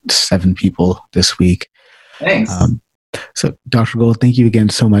to 7 people this week. Thanks. So, Dr. Gold, thank you again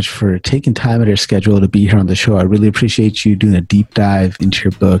so much for taking time out of your schedule to be here on the show. I really appreciate you doing a deep dive into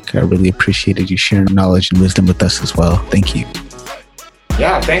your book. I really appreciated you sharing knowledge and wisdom with us as well. Thank you.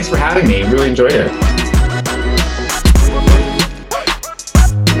 Yeah, thanks for having me. Really enjoyed it.